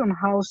report on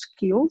how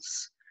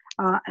skills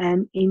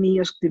and in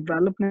EOSC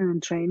development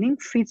and training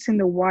fits in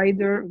the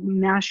wider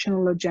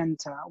national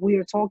agenda. We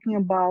are talking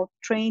about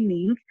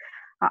training.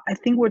 I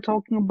think we're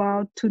talking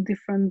about two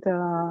different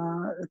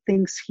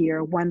things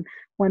here. When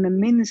a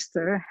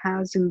minister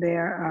has in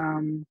their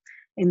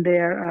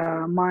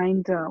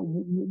mind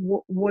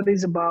what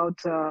is about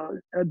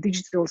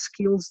digital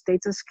skills,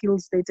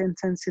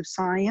 data-intensive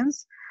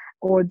science,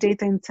 or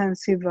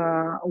data-intensive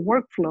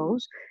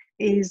workflows,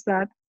 is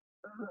that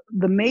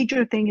the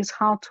major thing is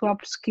how to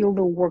upskill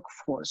the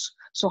workforce.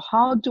 So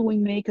how do we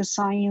make a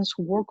science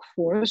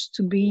workforce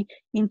to be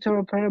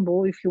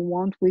interoperable, if you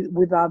want,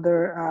 with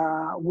other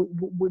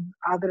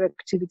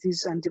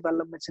activities and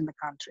developments in the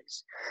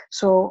countries?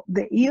 So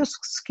the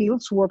EOSC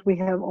skills, what we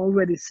have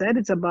already said,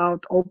 it's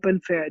about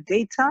open, fair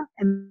data,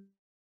 and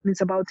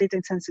it's about data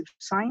intensive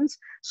science.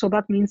 So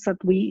that means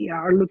that we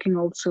are looking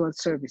also at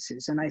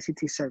services and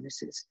ICT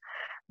services.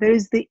 There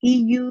is the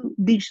EU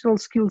Digital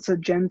Skills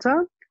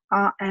Agenda,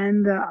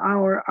 and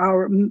our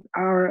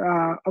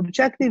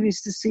objective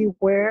is to see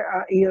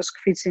where EOSC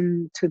fits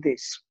into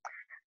this.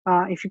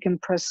 If you can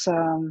press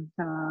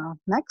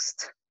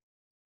next.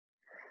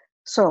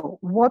 So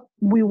what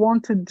we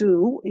want to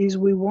do is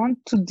we want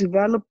to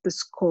develop the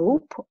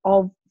scope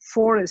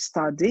for a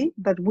study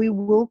that we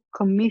will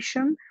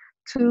commission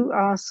to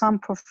some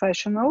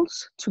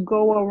professionals to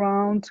go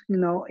around,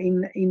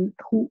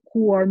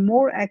 who are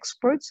more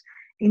experts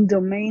in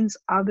domains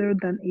other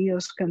than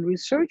EOSC and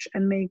research,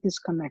 and make this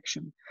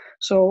connection.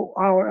 So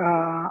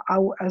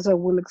as I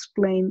will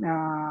explain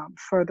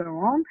further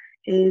on,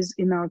 is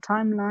in our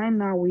timeline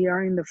now we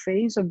are in the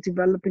phase of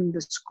developing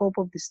the scope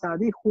of the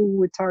study, who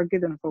we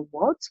target and for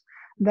what.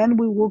 Then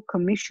we will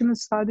commission a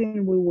study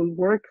and we will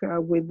work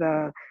with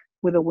a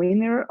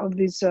winner of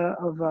this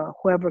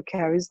whoever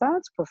carries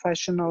that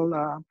professional,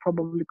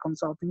 probably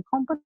consulting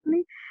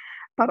company.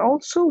 But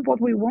also what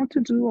we want to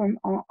do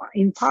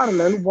in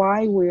parallel,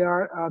 why we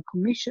are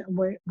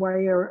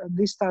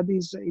this study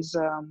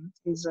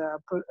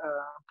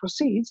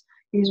proceeds,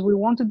 is we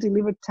want to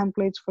deliver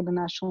templates for the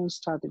national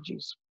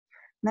strategies.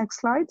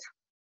 Next slide.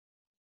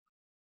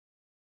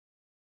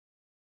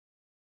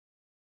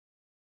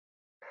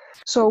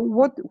 So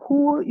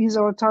who is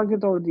our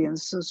target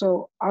audience?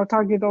 So our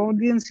target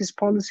audience is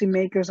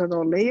policymakers at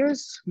all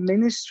layers,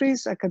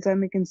 ministries,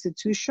 academic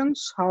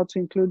institutions, how to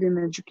include in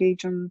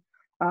education,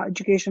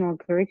 educational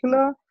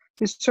curricula,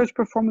 research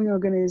performing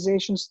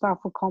organizations, staff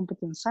or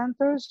competence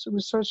centers,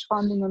 research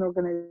funding and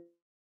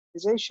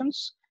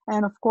organizations,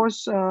 and of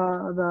course,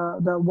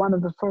 the one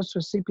of the first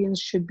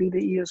recipients should be the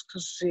EOSC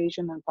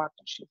Association and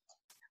Partnership.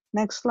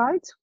 Next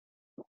slide.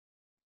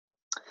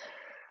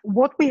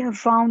 What we have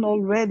found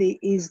already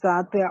is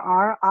that there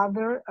are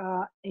other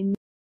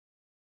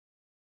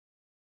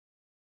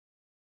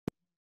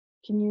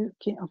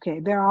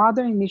there are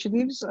other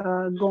initiatives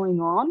going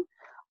on.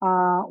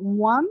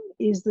 One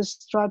is the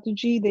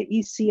strategy, the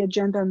EC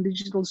Agenda on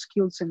Digital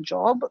Skills and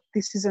Job.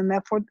 This is an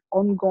effort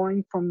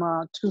ongoing from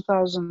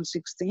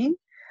 2016.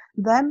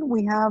 Then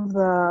we have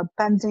the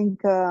pending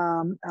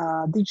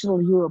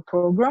Digital Euro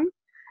program.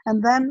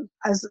 And then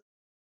as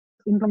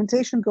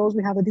implementation goes,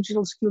 we have a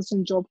Digital Skills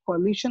and Job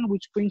Coalition,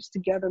 which brings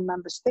together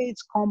member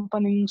states,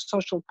 companies,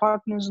 social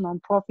partners,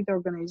 non-profit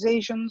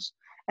organizations,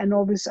 and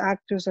all these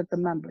actors at the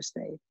member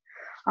state.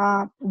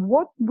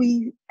 What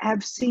we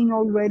have seen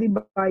already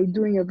by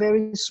doing a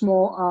very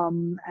small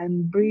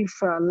and brief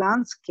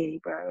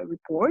landscape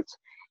report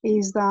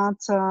is that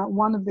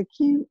one of the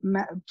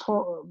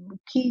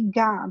key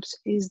gaps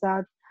is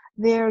that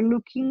they're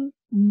looking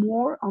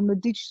more on the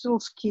digital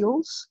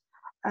skills,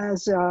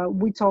 as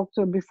we talked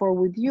before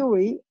with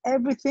Yuri,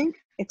 everything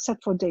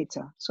except for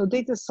data. So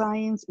data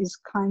science is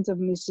kind of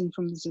missing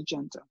from this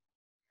agenda.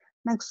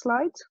 Next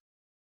slide.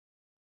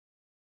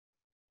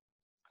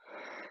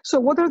 So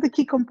what are the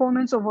key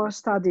components of our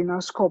study and our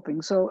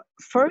scoping? So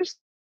first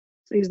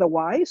is the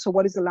why. So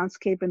what is the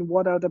landscape and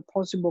what are the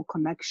possible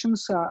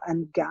connections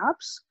and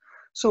gaps?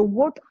 So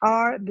what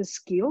are the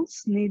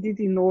skills needed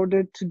in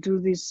order to do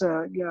this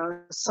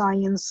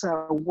science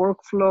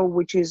workflow,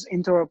 which is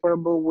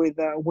interoperable with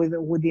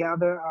the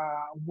other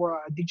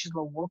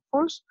digital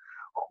workforce?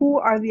 Who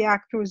are the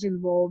actors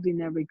involved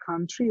in every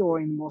country or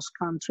in most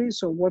countries?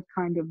 So what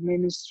kind of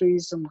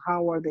ministries and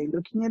how are they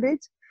looking at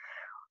it?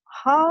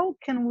 How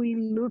can we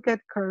look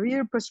at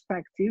career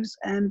perspectives?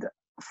 And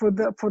for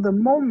the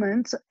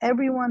moment,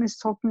 everyone is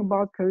talking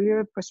about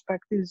career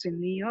perspectives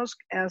in EOSC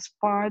as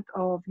part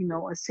of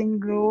a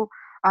single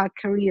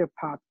career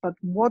path. But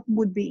what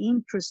would be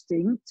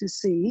interesting to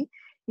see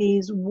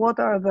is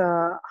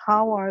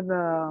how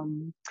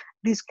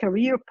these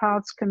career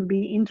paths can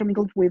be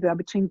intermingled with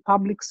between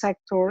public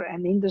sector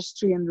and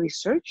industry and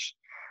research.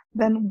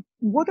 Then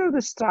what are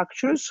the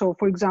structures? So,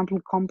 for example,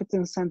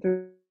 competence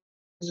centers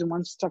is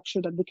one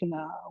structure that we can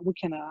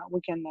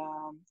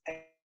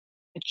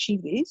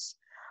achieve this.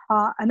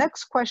 A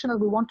next question that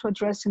we want to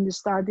address in this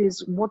study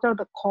is what are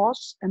the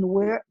costs and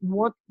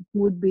what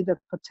would be the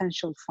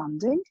potential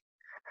funding?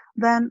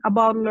 Then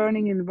about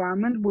learning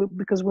environment,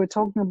 because we're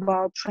talking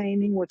about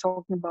training, we're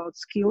talking about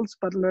skills,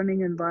 but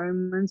learning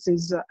environments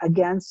is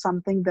again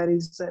something that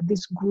is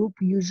this group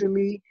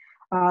usually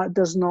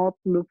does not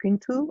look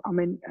into. I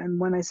mean, and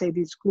when I say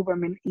this group, I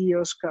mean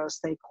EOSC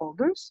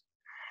stakeholders.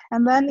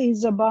 And then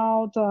is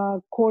about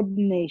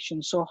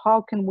coordination. So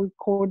how can we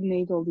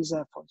coordinate all these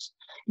efforts?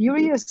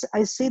 Yuri,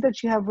 I see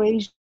that you have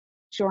raised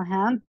your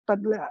hand, but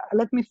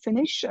let me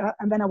finish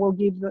and then I will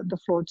give the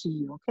floor to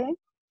you, okay?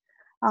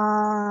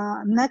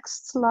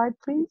 Next slide,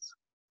 please.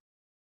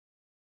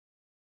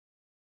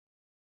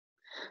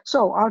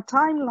 So our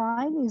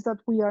timeline is that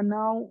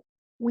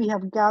we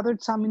have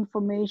gathered some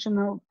information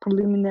of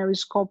preliminary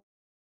scoping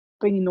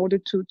in order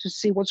to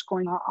see what's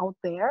going on out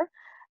there.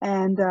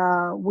 And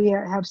we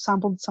have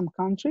sampled some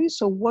countries.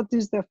 So what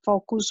is the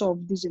focus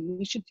of these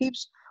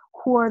initiatives?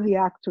 Who are the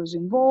actors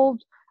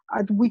involved?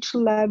 At which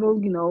level,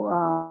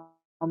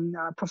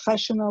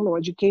 professional or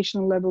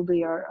educational level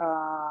they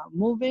are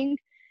moving.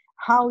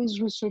 How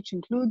is research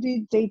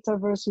included, data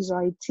versus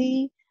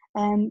IT,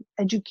 and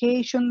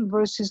education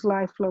versus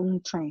lifelong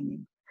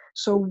training.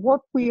 So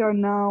what we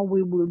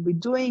will be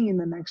doing in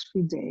the next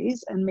few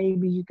days, and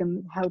maybe you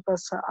can help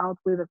us out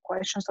with the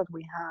questions that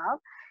we have,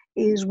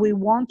 is we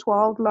want to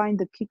outline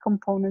the key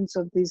components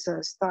of this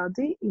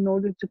study in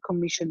order to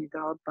commission it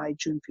out by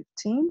June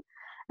 15.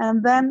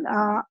 And then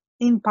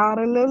in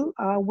parallel,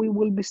 we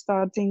will be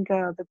starting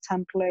the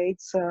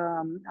templates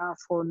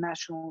for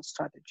national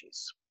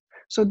strategies.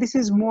 So this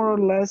is more or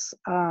less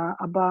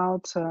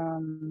about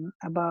our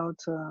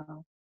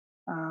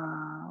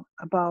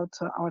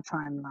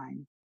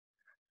timeline.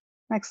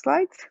 Next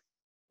slide.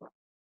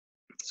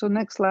 So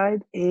next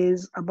slide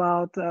is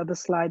about the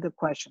slide of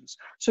questions.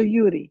 So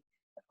Yuri,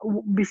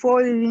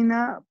 before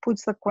Iryna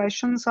puts the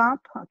questions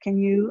up, do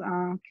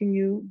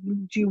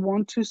you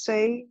want to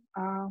say?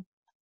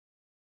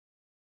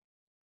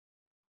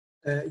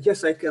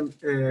 Yes, I can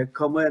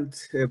comment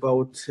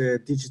about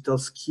digital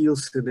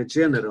skills in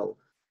general,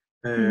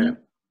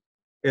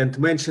 and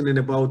mentioning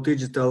about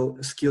Digital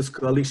Skills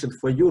Coalition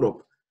for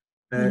Europe.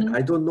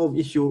 I don't know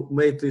if you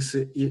made this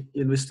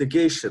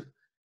investigation.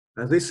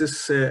 This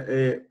is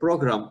a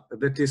program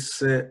that is,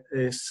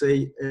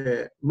 say,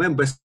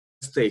 member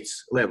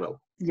states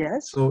level.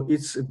 Yes. So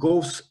it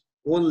goes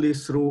only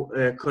through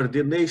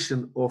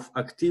coordination of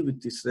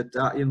activities that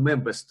are in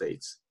member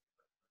states.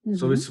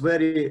 So it's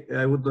very,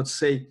 I would not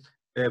say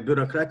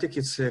bureaucratic,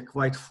 it's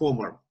quite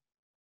formal.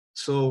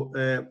 So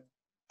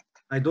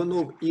I don't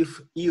know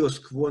if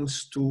EOSC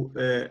wants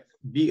to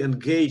be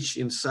engaged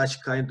in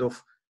such kind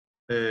of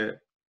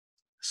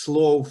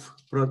slow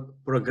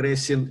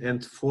progressing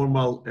and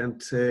formal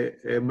and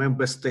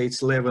member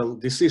states level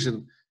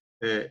decision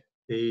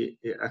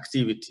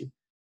activity.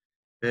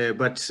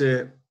 But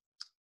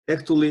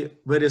actually,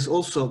 there is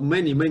also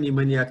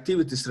many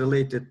activities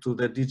related to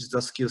the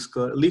Digital Skills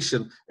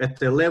Coalition at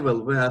the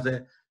level where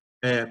the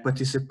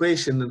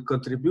participation and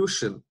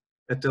contribution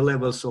at the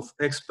levels of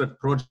expert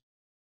project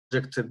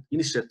and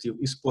initiative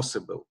is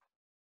possible.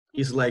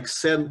 It's like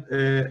send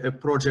a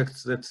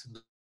project that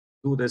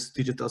do this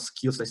digital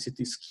skills,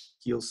 ICT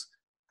skills,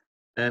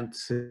 and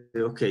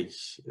okay,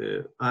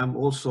 I'm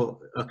also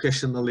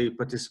occasionally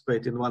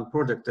participate in one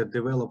project that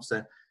develops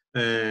the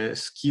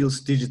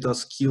digital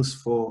skills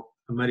for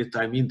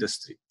maritime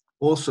industry.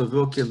 Also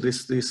working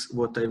this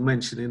what I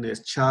mentioned in a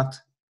chat,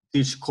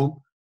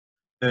 TeachCom,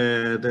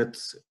 that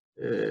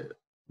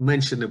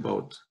mention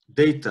about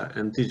data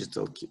and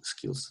digital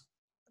skills.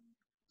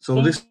 So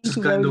this is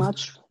kind of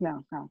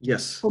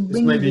yes for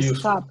bringing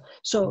this up.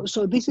 So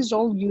this is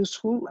all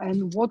useful,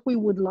 and what we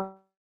would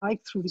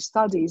like through the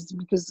studies,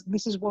 because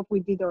this is what we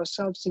did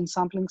ourselves in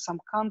sampling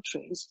some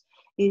countries,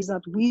 is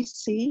that we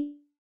see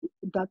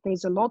that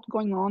there's a lot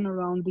going on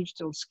around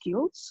digital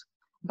skills.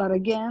 But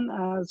again,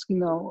 as you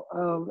know,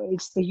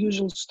 it's the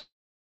usual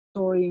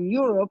story in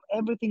Europe,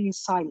 everything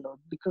is siloed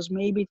because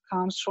maybe it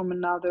comes from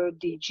another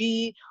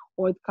DG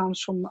or it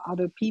comes from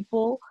other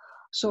people.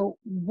 So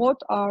what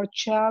our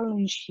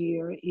challenge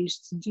here is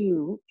to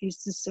do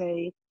is to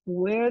say,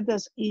 where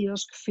does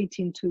EOSC fit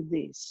into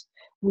this?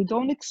 We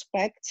don't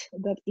expect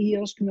that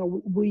EOSC,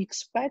 we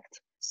expect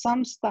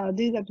some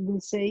study that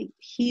will say,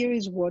 here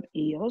is what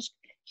EOSC,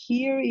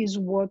 here is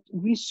what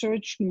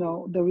research,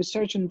 the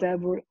research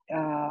endeavor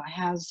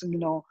has,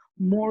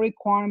 more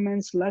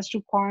requirements, less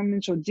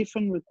requirements, or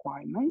different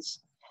requirements.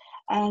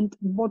 And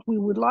what we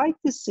would like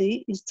to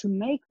see is to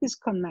make this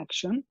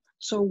connection.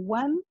 So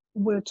when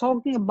we're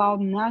talking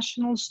about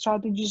national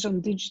strategies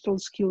on digital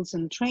skills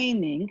and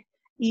training,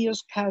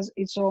 EOSC has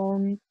its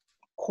own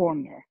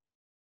corner,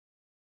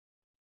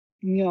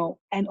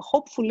 and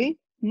hopefully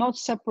not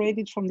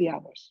separated from the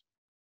others.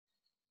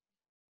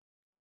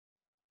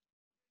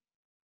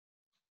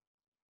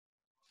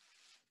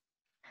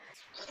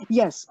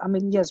 Yes,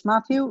 yes,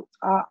 Matthew.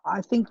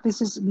 I think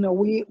this is,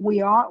 we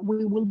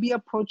will be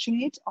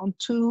approaching it on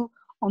two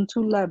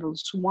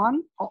levels.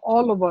 One,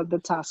 all over the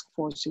task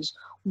forces.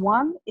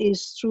 One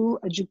is through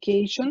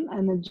education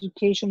and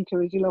education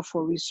curricula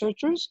for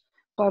researchers,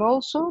 but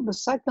also the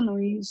second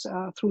is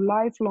through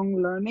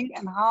lifelong learning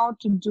and how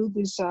to do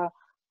these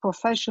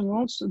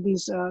professionals,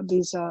 these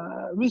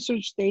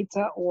research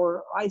data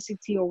or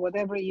ICT or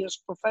whatever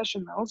EOSC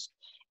professionals,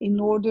 in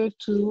order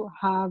to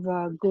have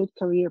good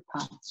career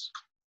paths.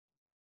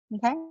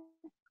 Okay.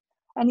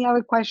 Any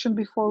other question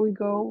before we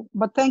go?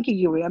 But thank you,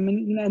 Yuri.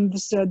 And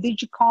this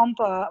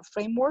DigiComp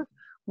framework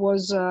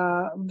was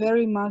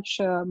very much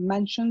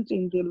mentioned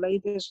in the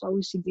latest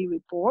OECD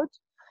report.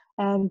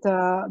 And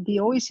the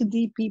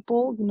OECD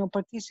people,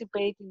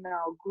 participate in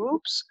our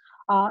groups,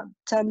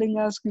 telling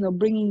us,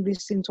 bringing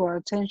this into our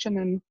attention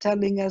and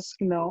telling us,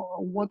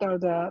 what are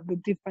the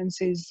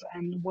differences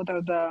and what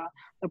are the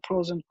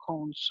pros and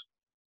cons.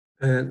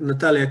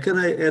 Natalia, can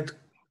I add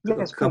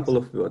a couple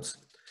please. of words?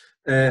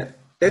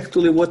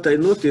 Actually, what I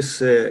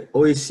noticed,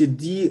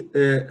 OECD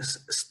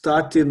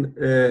starting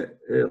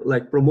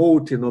like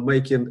promoting or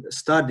making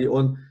study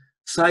on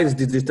science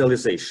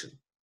digitalization.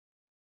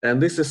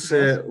 And this is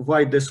a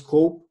wider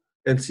scope,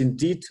 and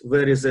indeed,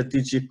 where is a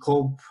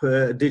DigiComp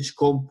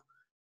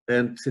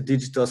and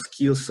digital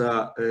skills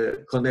are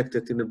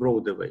connected in a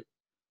broader way.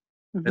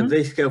 And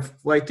they have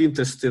quite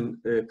interesting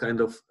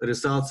kind of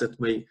results that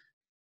may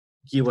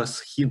give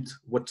us hint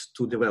what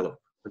to develop,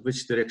 and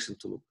which direction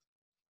to look.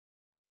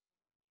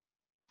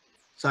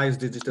 Science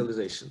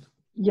digitalization.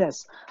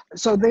 Yes,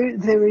 so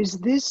there is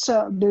this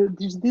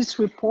there's this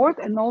report,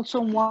 and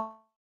also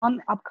one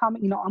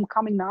upcoming, I'm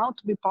coming now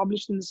to be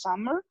published in the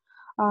summer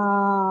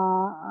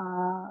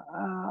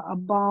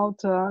about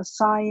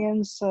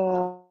science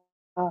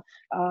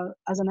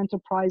as an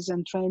enterprise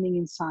and training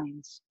in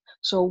science.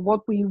 So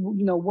what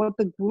what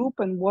the group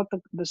and what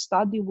the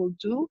study will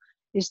do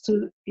is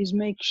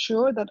make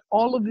sure that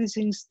all of these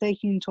things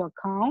taken into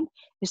account,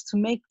 is to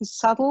make the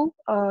subtle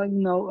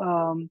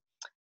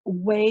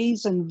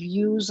ways and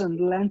views and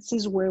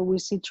lenses where we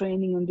see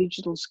training on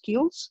digital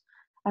skills.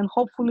 And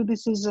hopefully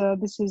this is going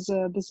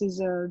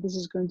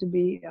to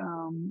be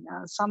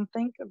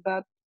something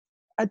that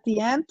at the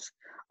end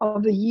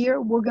of the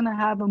year we're going to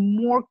have a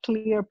more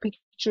clear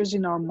pictures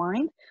in our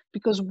mind,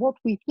 because what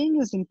we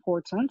think is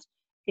important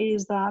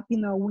is that we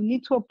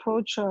need to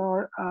approach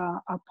our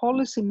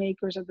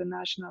policymakers at the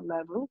national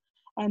level,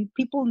 and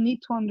people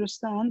need to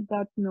understand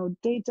that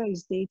data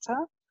is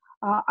data,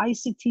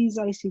 ICT is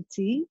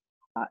ICT,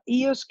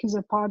 EOSC is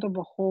a part of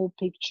a whole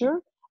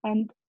picture.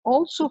 And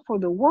also for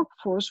the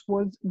workforce,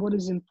 what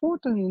is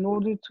important in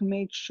order to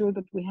make sure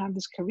that we have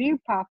this career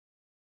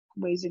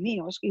pathways in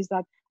EOSC is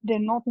that they're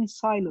not in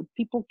silo.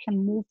 People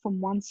can move from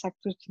one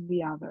sector to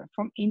the other,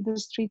 from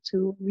industry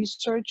to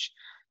research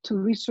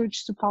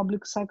to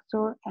public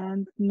sector,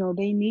 and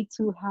they need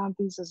to have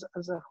this as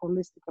a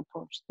holistic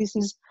approach.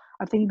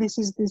 I think this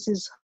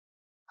is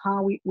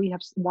how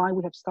why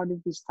we have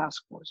started this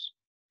task force.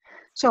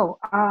 So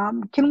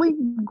can we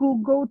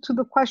go to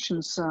the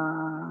questions,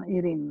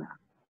 Iryna?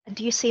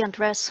 Do you see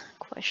Andres'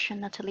 question,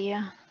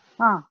 Natalia?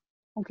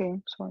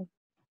 Okay, sorry.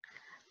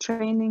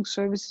 Training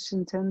services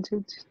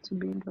intended to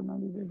be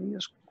implemented at the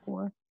EOSC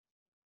core.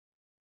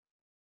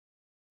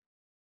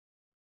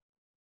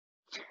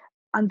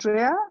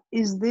 Andrea,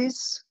 is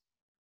this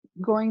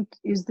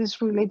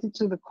related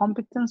to the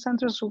competence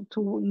centers? So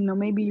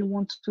maybe you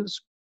want to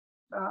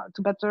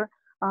better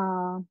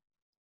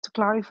to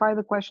clarify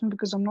the question,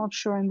 because I'm not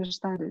sure I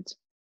understand it.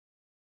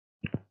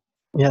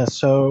 Yeah,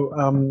 so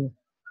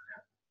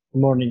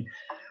good morning.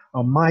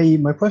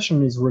 My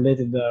question is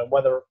related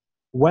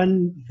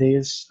when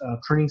these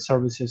training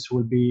services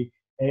will be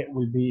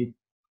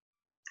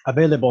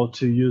available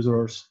to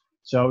users.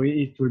 So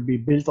it will be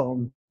built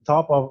on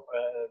top of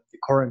the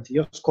current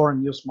EOSC core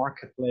and EOSC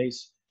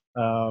marketplace,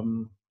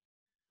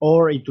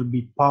 or it will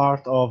be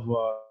part of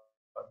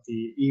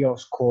the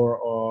EOSC core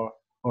or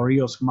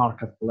EOSC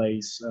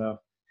marketplace.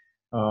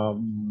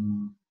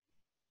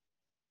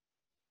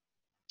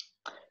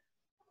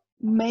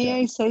 May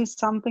I say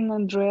something,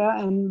 Andrea,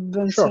 and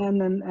Vinciane? Sure.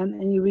 and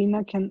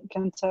Iryna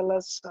can tell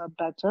us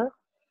better.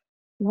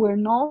 We're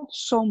not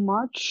so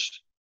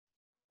much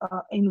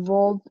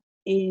involved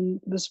in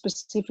the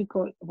specific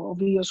of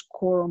EOSC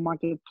core or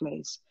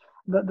marketplace.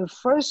 The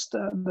first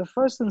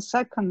and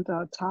second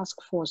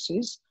task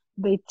forces,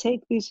 they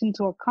take this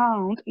into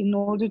account in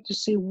order to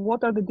see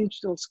what are the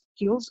digital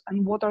skills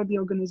and what are the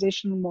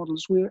organizational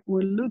models. We're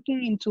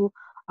looking into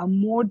a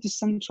more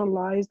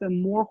decentralized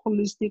and more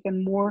holistic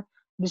and more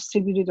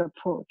distributed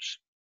approach.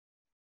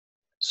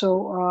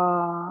 So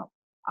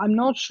I'm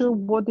not sure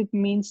what it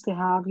means to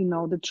have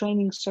the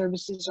training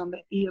services on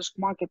the EOSC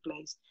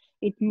marketplace.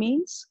 It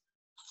means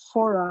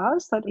for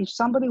us that if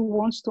somebody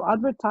wants to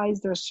advertise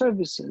their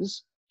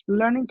services,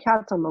 learning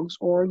catalogs,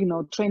 or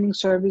training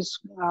service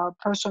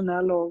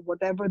personnel, or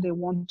whatever they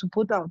want to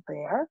put out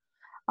there,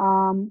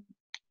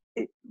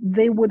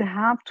 they would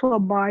have to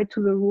abide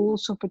to the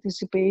rules of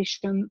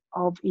participation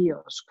of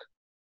EOSC.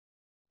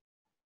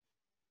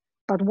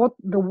 But what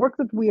the work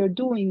that we are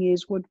doing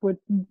is, what we're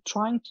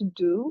trying to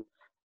do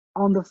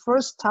on the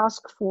first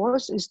task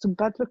force is to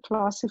better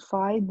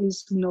classify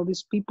these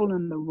people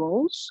and the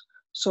roles.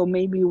 So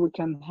maybe we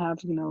can have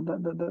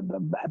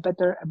a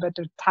better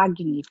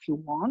tagging, if you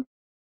want,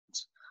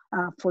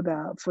 for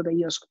the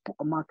EOSC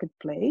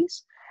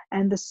marketplace.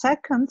 And the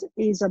second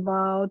is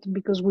about,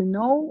 because we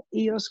know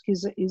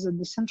EOSC is a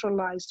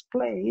decentralized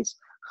place,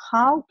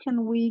 how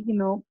can we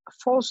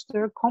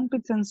foster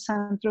competence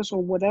centers,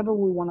 or whatever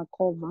we want to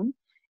call them,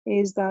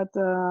 is that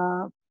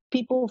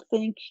people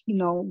think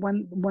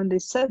when they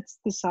set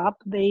this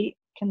up, they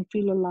can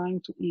feel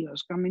aligned to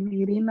EOSC. I mean,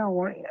 Iryna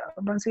or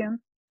Vinciane?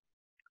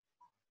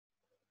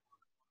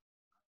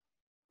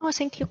 I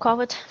think you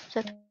covered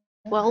that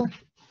well.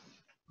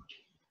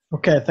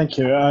 Okay, thank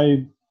you.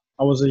 I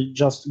was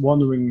just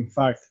wondering, in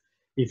fact,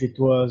 if it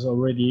was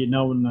already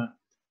known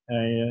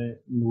in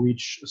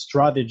which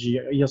strategy,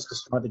 EOSC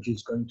strategy,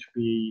 is going to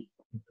be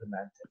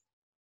implemented.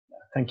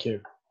 Thank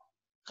you.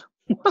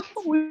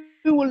 We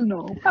will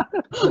know.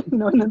 In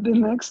the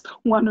next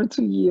 1 or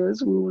 2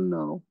 years, we will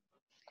know.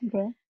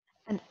 Okay.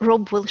 And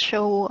Rob will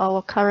show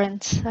our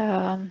current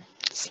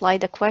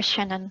slide a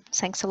question, and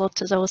thanks a lot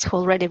to those who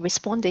already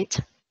responded.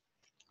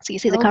 So you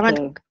see the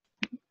current,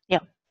 yeah,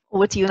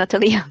 over to you,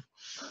 Natalia.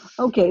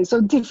 Okay,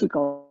 so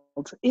difficult.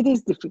 It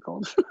is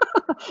difficult.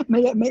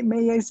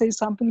 may I say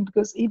something?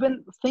 Because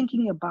even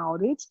thinking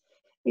about it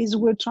is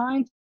we're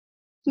trying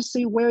to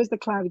see where is the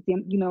clarity.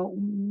 And, you know,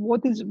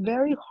 what is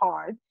very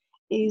hard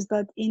is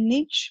that in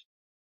each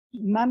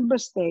member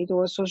state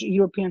or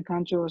European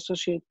country or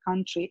associate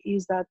country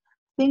is that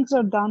things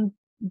are done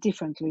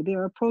differently. They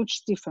are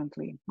approached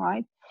differently,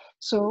 right?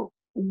 So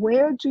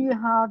where do you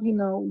have, you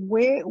know,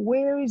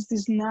 where is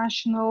this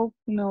national,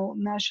 you know,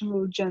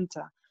 national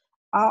agenda?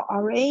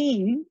 Our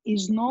aim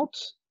is not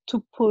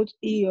to put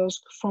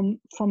EOSC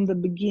from the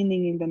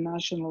beginning in the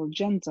national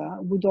agenda.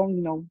 We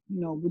don't,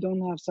 we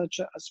don't have such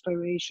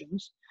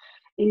aspirations.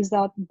 Is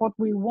that what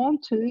we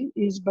want to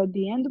is by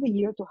the end of the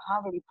year to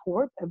have a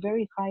report, a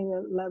very high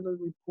level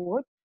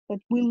report that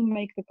will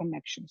make the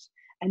connections.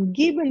 And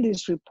given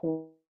this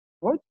report,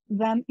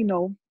 then, you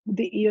know,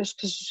 the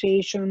EOSC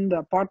association,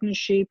 the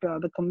partnership,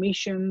 the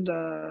commission,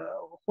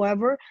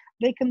 whoever,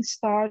 they can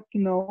start,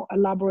 you know,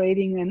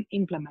 elaborating and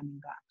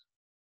implementing that.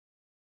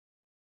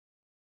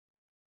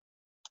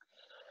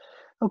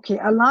 Okay,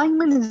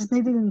 alignment is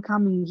needed in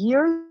coming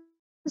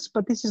years,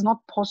 but this is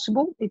not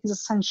possible. It is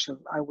essential,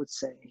 I would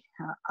say.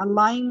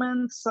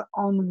 Alignments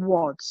on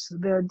what?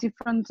 There are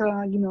different, there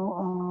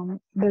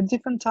are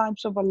different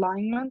types of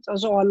alignment,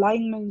 also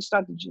alignment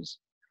strategies.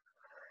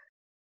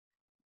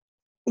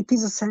 It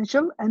is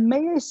essential, and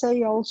may I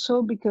say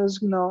also, because,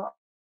 you know,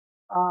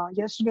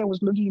 yesterday I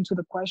was looking into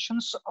the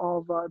questions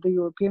of the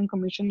European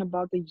Commission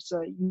about this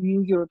new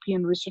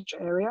European research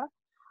area.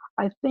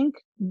 I think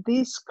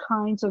these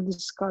kinds of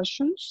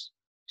discussions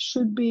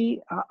should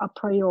be a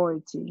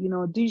priority. You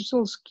know,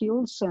 digital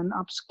skills and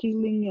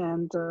upskilling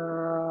and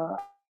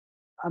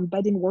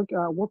embedding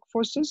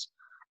workforces.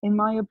 In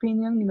my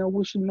opinion, you know,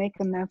 we should make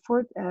an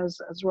effort as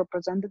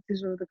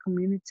representatives of the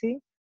community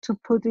to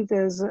put it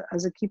as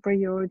a key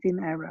priority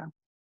in ERA.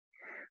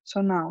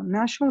 So now,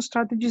 national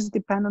strategies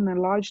depend on a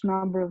large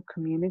number of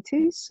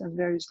communities at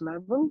various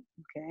levels.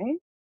 Okay.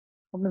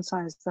 Open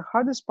science. The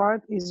hardest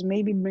part is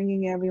maybe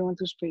bringing everyone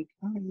to speak.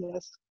 Oh,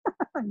 yes,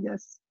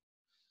 yes.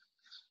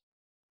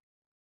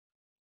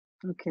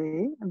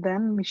 Okay, and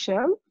then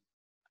Michelle.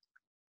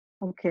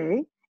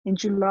 Okay, in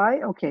July.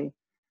 Okay,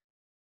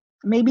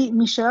 maybe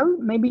Michelle.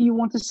 Maybe you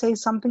want to say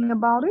something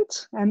about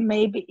it, and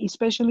maybe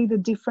especially the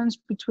difference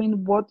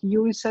between what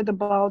Yuri said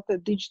about the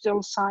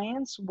digital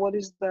science. What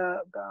is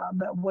the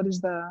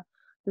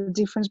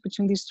difference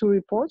between these two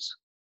reports?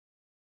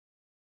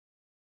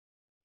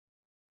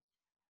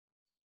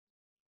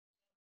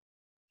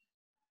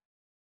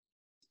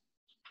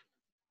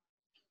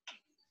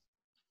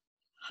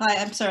 Hi,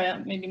 I'm sorry,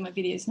 maybe my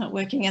video is not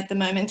working at the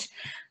moment.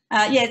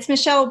 Yeah, it's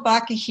Michelle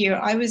Barker here.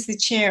 I was the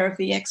chair of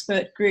the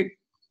expert group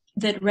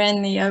that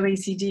ran the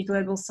OECD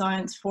Global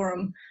Science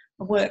Forum,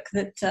 a work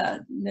that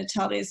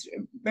Natalia's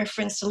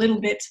referenced a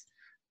little bit.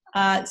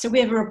 So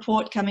we have a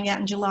report coming out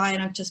in July,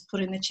 and I've just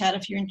put in the chat,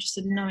 if you're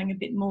interested in knowing a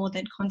bit more,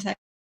 then contact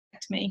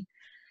me.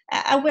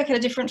 Our work had a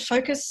different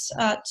focus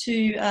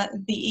to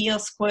the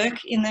EOSC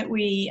work, in that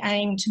we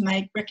aim to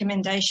make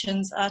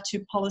recommendations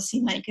to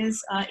policymakers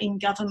in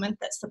government.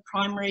 That's the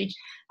primary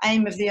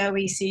aim of the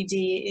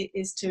OECD,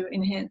 is to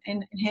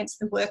enhance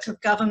the work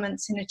of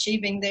governments in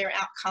achieving their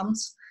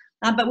outcomes.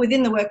 But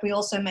within the work, we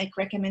also make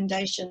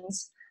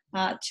recommendations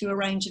to a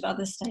range of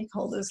other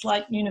stakeholders,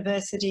 like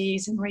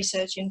universities and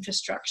research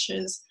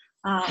infrastructures,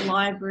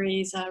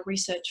 libraries,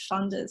 research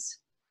funders.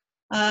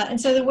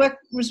 And so the work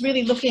was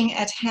really looking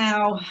at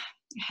how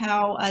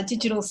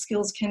digital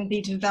skills can be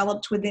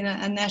developed within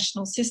a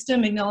national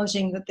system,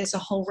 acknowledging that there's a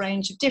whole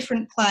range of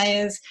different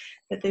players,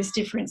 that there's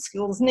different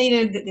skills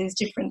needed, that there's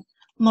different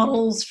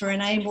models for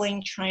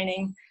enabling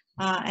training,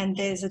 and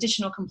there's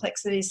additional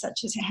complexities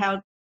such as how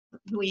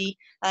we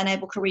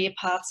enable career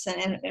paths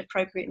and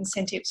appropriate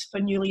incentives for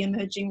newly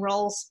emerging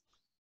roles.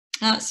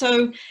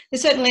 So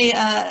there's certainly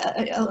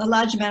a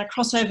large amount of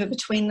crossover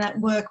between that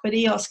work, but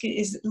EOSC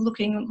is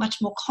looking much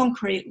more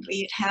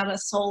concretely at how to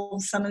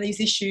solve some of these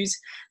issues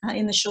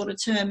in the shorter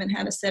term and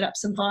how to set up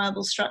some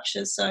viable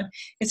structures. So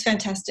it's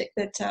fantastic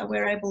that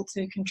we're able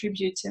to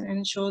contribute and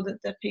ensure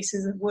that the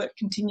pieces of work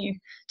continue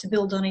to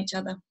build on each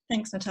other.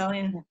 Thanks,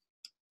 Natalia.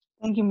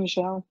 Thank you,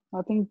 Michelle.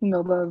 I think, you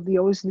know, the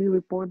OECD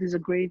report is a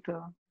great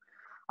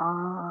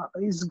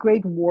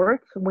great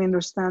work. We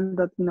understand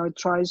that, you know, it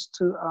tries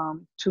to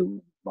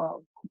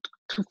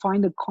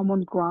find a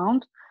common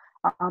ground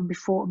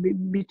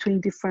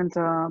between different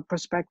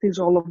perspectives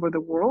all over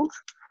the world,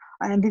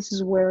 and this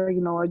is where,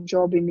 you know, our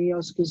job in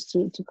EOSC is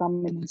to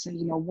come in and say,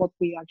 you know, what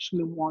we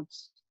actually want.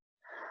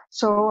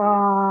 So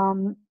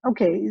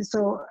okay,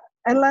 so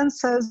Ellen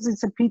says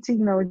it's a pity,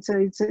 you know, it's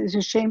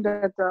a shame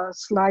that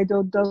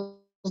Slido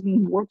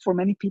doesn't work for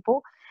many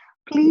people.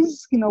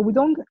 Please, you know, we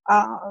don't.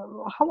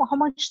 How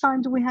much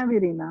time do we have,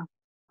 Iryna?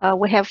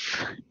 We have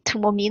 2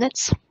 more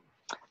minutes.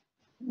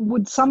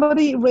 Would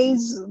somebody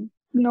raise,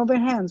 you know, their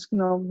hands? You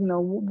know,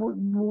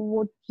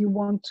 what you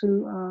want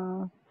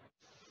to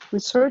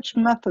research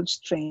methods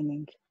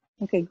training?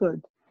 Okay,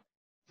 good.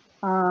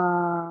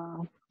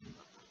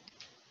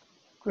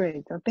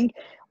 Great. I think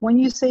when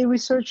you say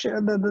research,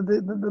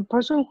 the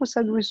person who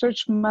said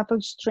research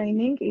methods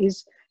training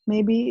is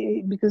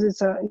maybe because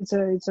it's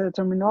a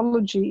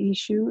terminology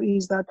issue.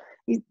 Is that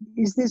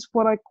is this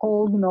what I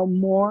call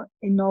more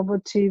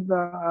innovative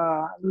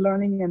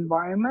learning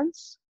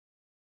environments?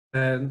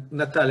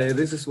 Natalia,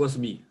 this was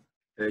me,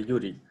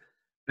 Yuri.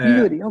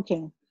 Yuri,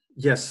 okay.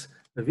 Yes,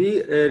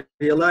 we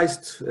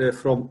realized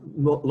from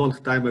long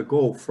time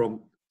ago,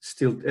 from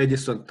still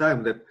Edison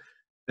time, that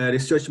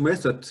research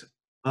methods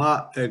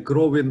are a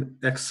growing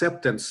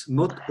acceptance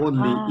not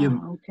only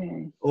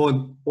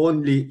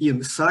only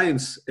in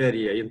science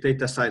area, in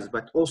data science,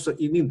 but also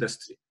in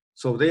industry.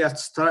 So they are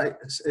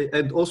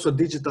and also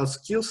digital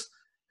skills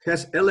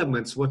has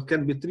elements what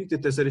can be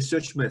treated as a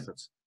research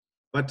methods,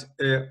 but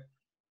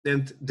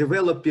and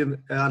developing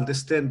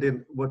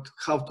understanding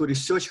how to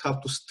research, how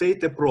to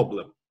state a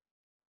problem.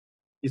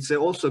 It's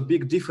also a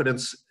big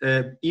difference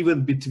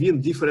even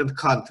between different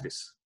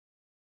countries.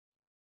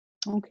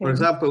 Okay. For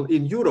example,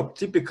 in Europe,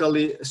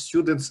 typically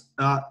students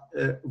are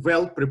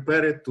well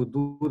prepared to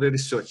do the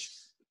research.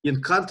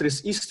 In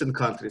countries, Eastern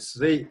countries,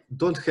 they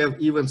don't have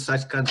even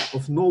such kind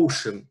of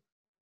notion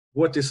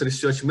what is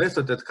research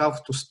method and how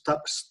to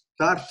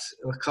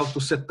how to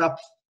set up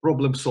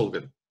problem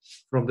solving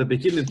from the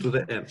beginning to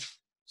the end.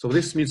 So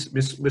this means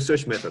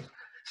research method.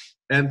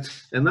 And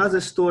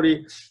another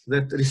story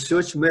that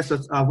research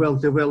methods are well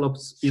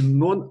developed in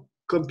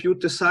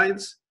non-computer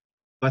science,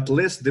 but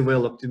less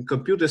developed in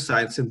computer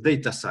science and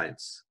data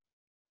science.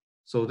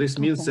 So this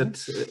means that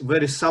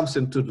there is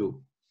something to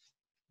do.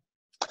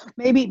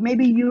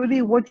 Maybe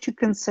Yuri, what you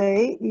can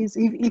say is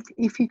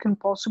if you can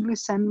possibly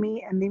send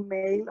me an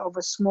email of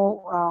a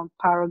small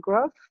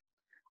paragraph,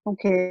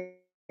 okay,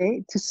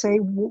 to say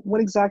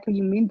what exactly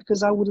you mean,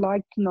 because I would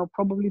like,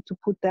 probably to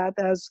put that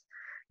as,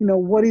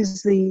 what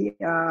is the,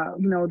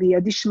 the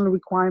additional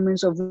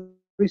requirements of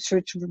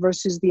research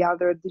versus the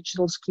other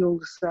digital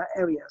skills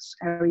areas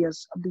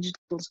of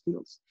digital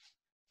skills.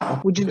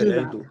 Would you do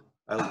that?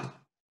 I'll do.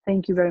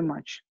 Thank you very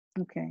much.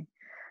 Okay.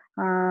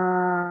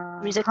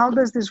 How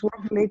does this work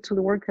relate to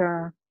the work,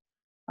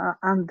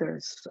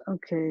 Anders?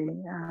 Okay.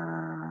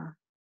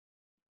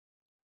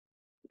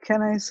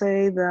 Can I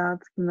say that,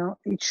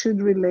 it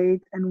should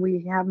relate, and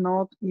we have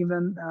not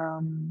even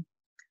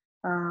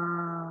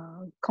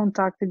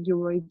contacted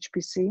your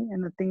HPC,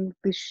 and I think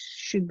this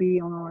should be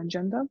on our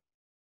agenda.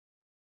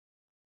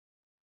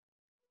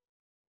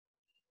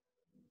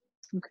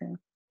 Okay.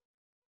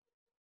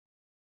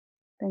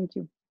 Thank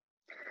you.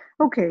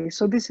 Okay,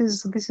 so this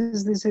is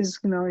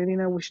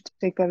Iryna, we should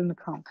take that into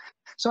account.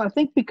 So I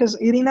think because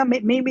Iryna,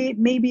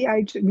 maybe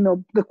I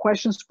the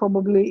questions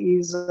probably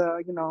is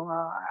I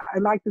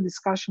like the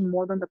discussion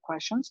more than the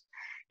questions.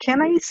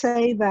 Can I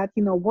say that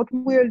what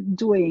we're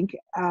doing,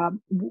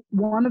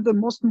 one of the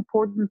most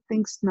important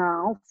things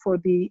now for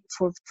the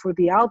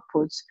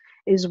outputs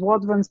is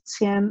what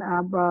Vinciane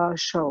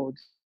showed,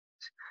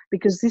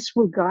 because this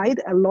will guide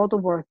a lot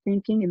of our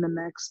thinking in the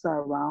next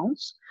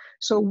rounds.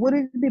 So would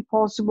it be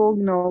possible,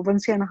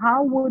 Vinciane,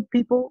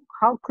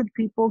 how could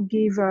people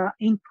give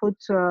input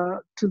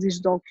to this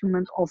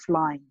document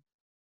offline?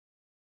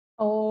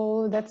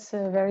 Oh, that's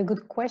a very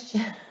good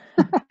question.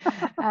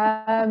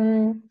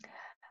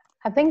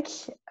 I think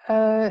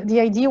the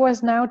idea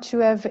was now to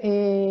have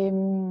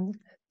the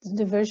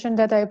version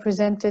that I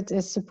presented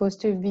is supposed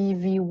to be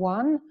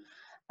V1.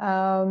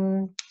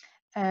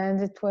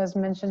 And it was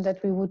mentioned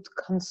that we would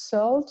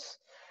consult.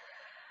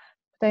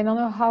 But I don't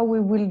know how we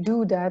will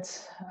do that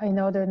in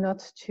order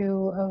not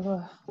to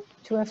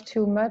have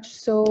too much.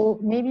 So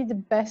maybe the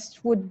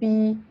best would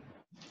be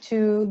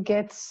to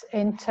get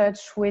in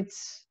touch with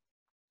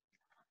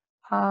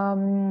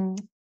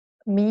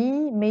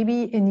me,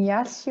 maybe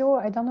Ignacio.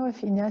 I don't know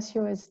if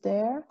Ignacio is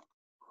there.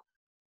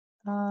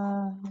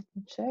 Let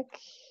me check.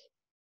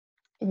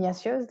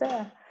 Ignacio is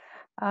there.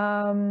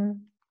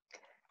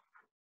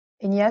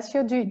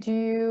 Ignacio, do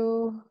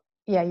you?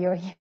 Yeah, you're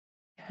here.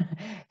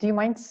 Do you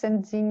mind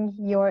sending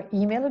your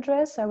email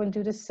address? I will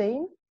do the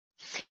same.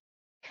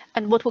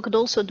 And what we could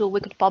also do, we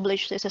could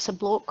publish this as a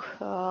blog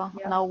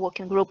on our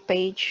working group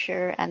page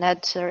and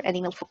add an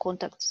email for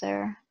contacts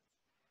there.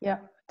 Yeah,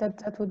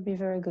 that would be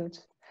very good.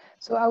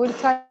 So I will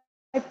type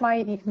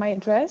my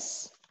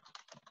address,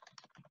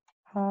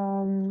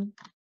 and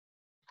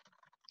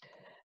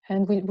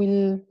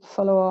we'll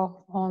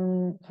follow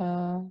on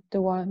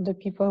the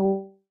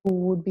people who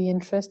would be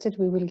interested.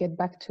 We will get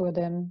back to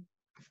them.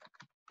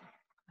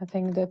 I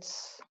think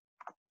that's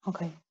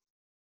okay.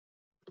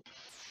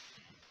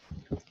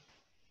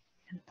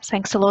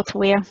 Thanks a lot.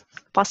 We're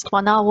past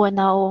 1 hour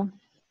now.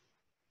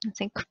 I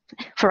think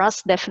for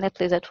us,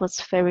 definitely that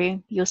was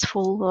very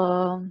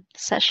useful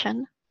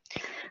session.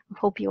 I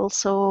hope you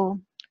also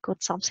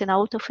got something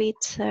out of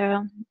it,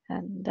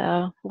 and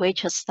we're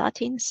just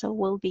starting, so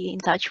we'll be in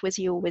touch with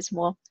you with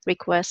more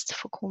requests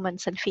for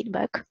comments and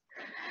feedback.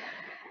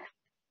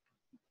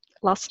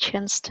 Last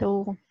chance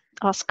to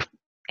ask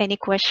any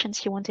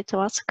questions you wanted to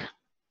ask.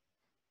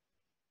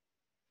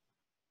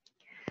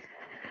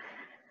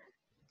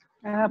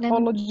 And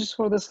apologies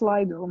for the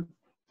Slido.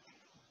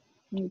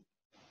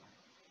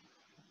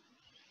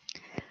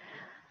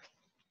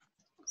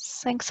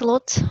 Thanks a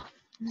lot.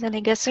 Then I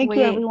guess Thank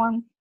you,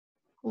 everyone.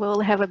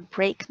 We'll have a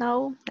break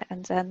now,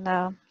 and then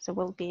there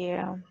will be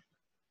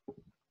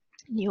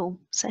new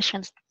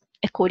sessions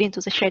according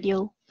to the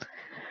schedule.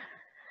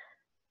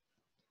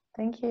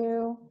 Thank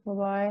you.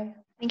 Bye-bye.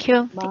 Thank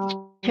you.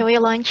 Bye. Enjoy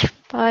your lunch.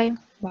 Bye.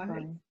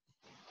 Bye.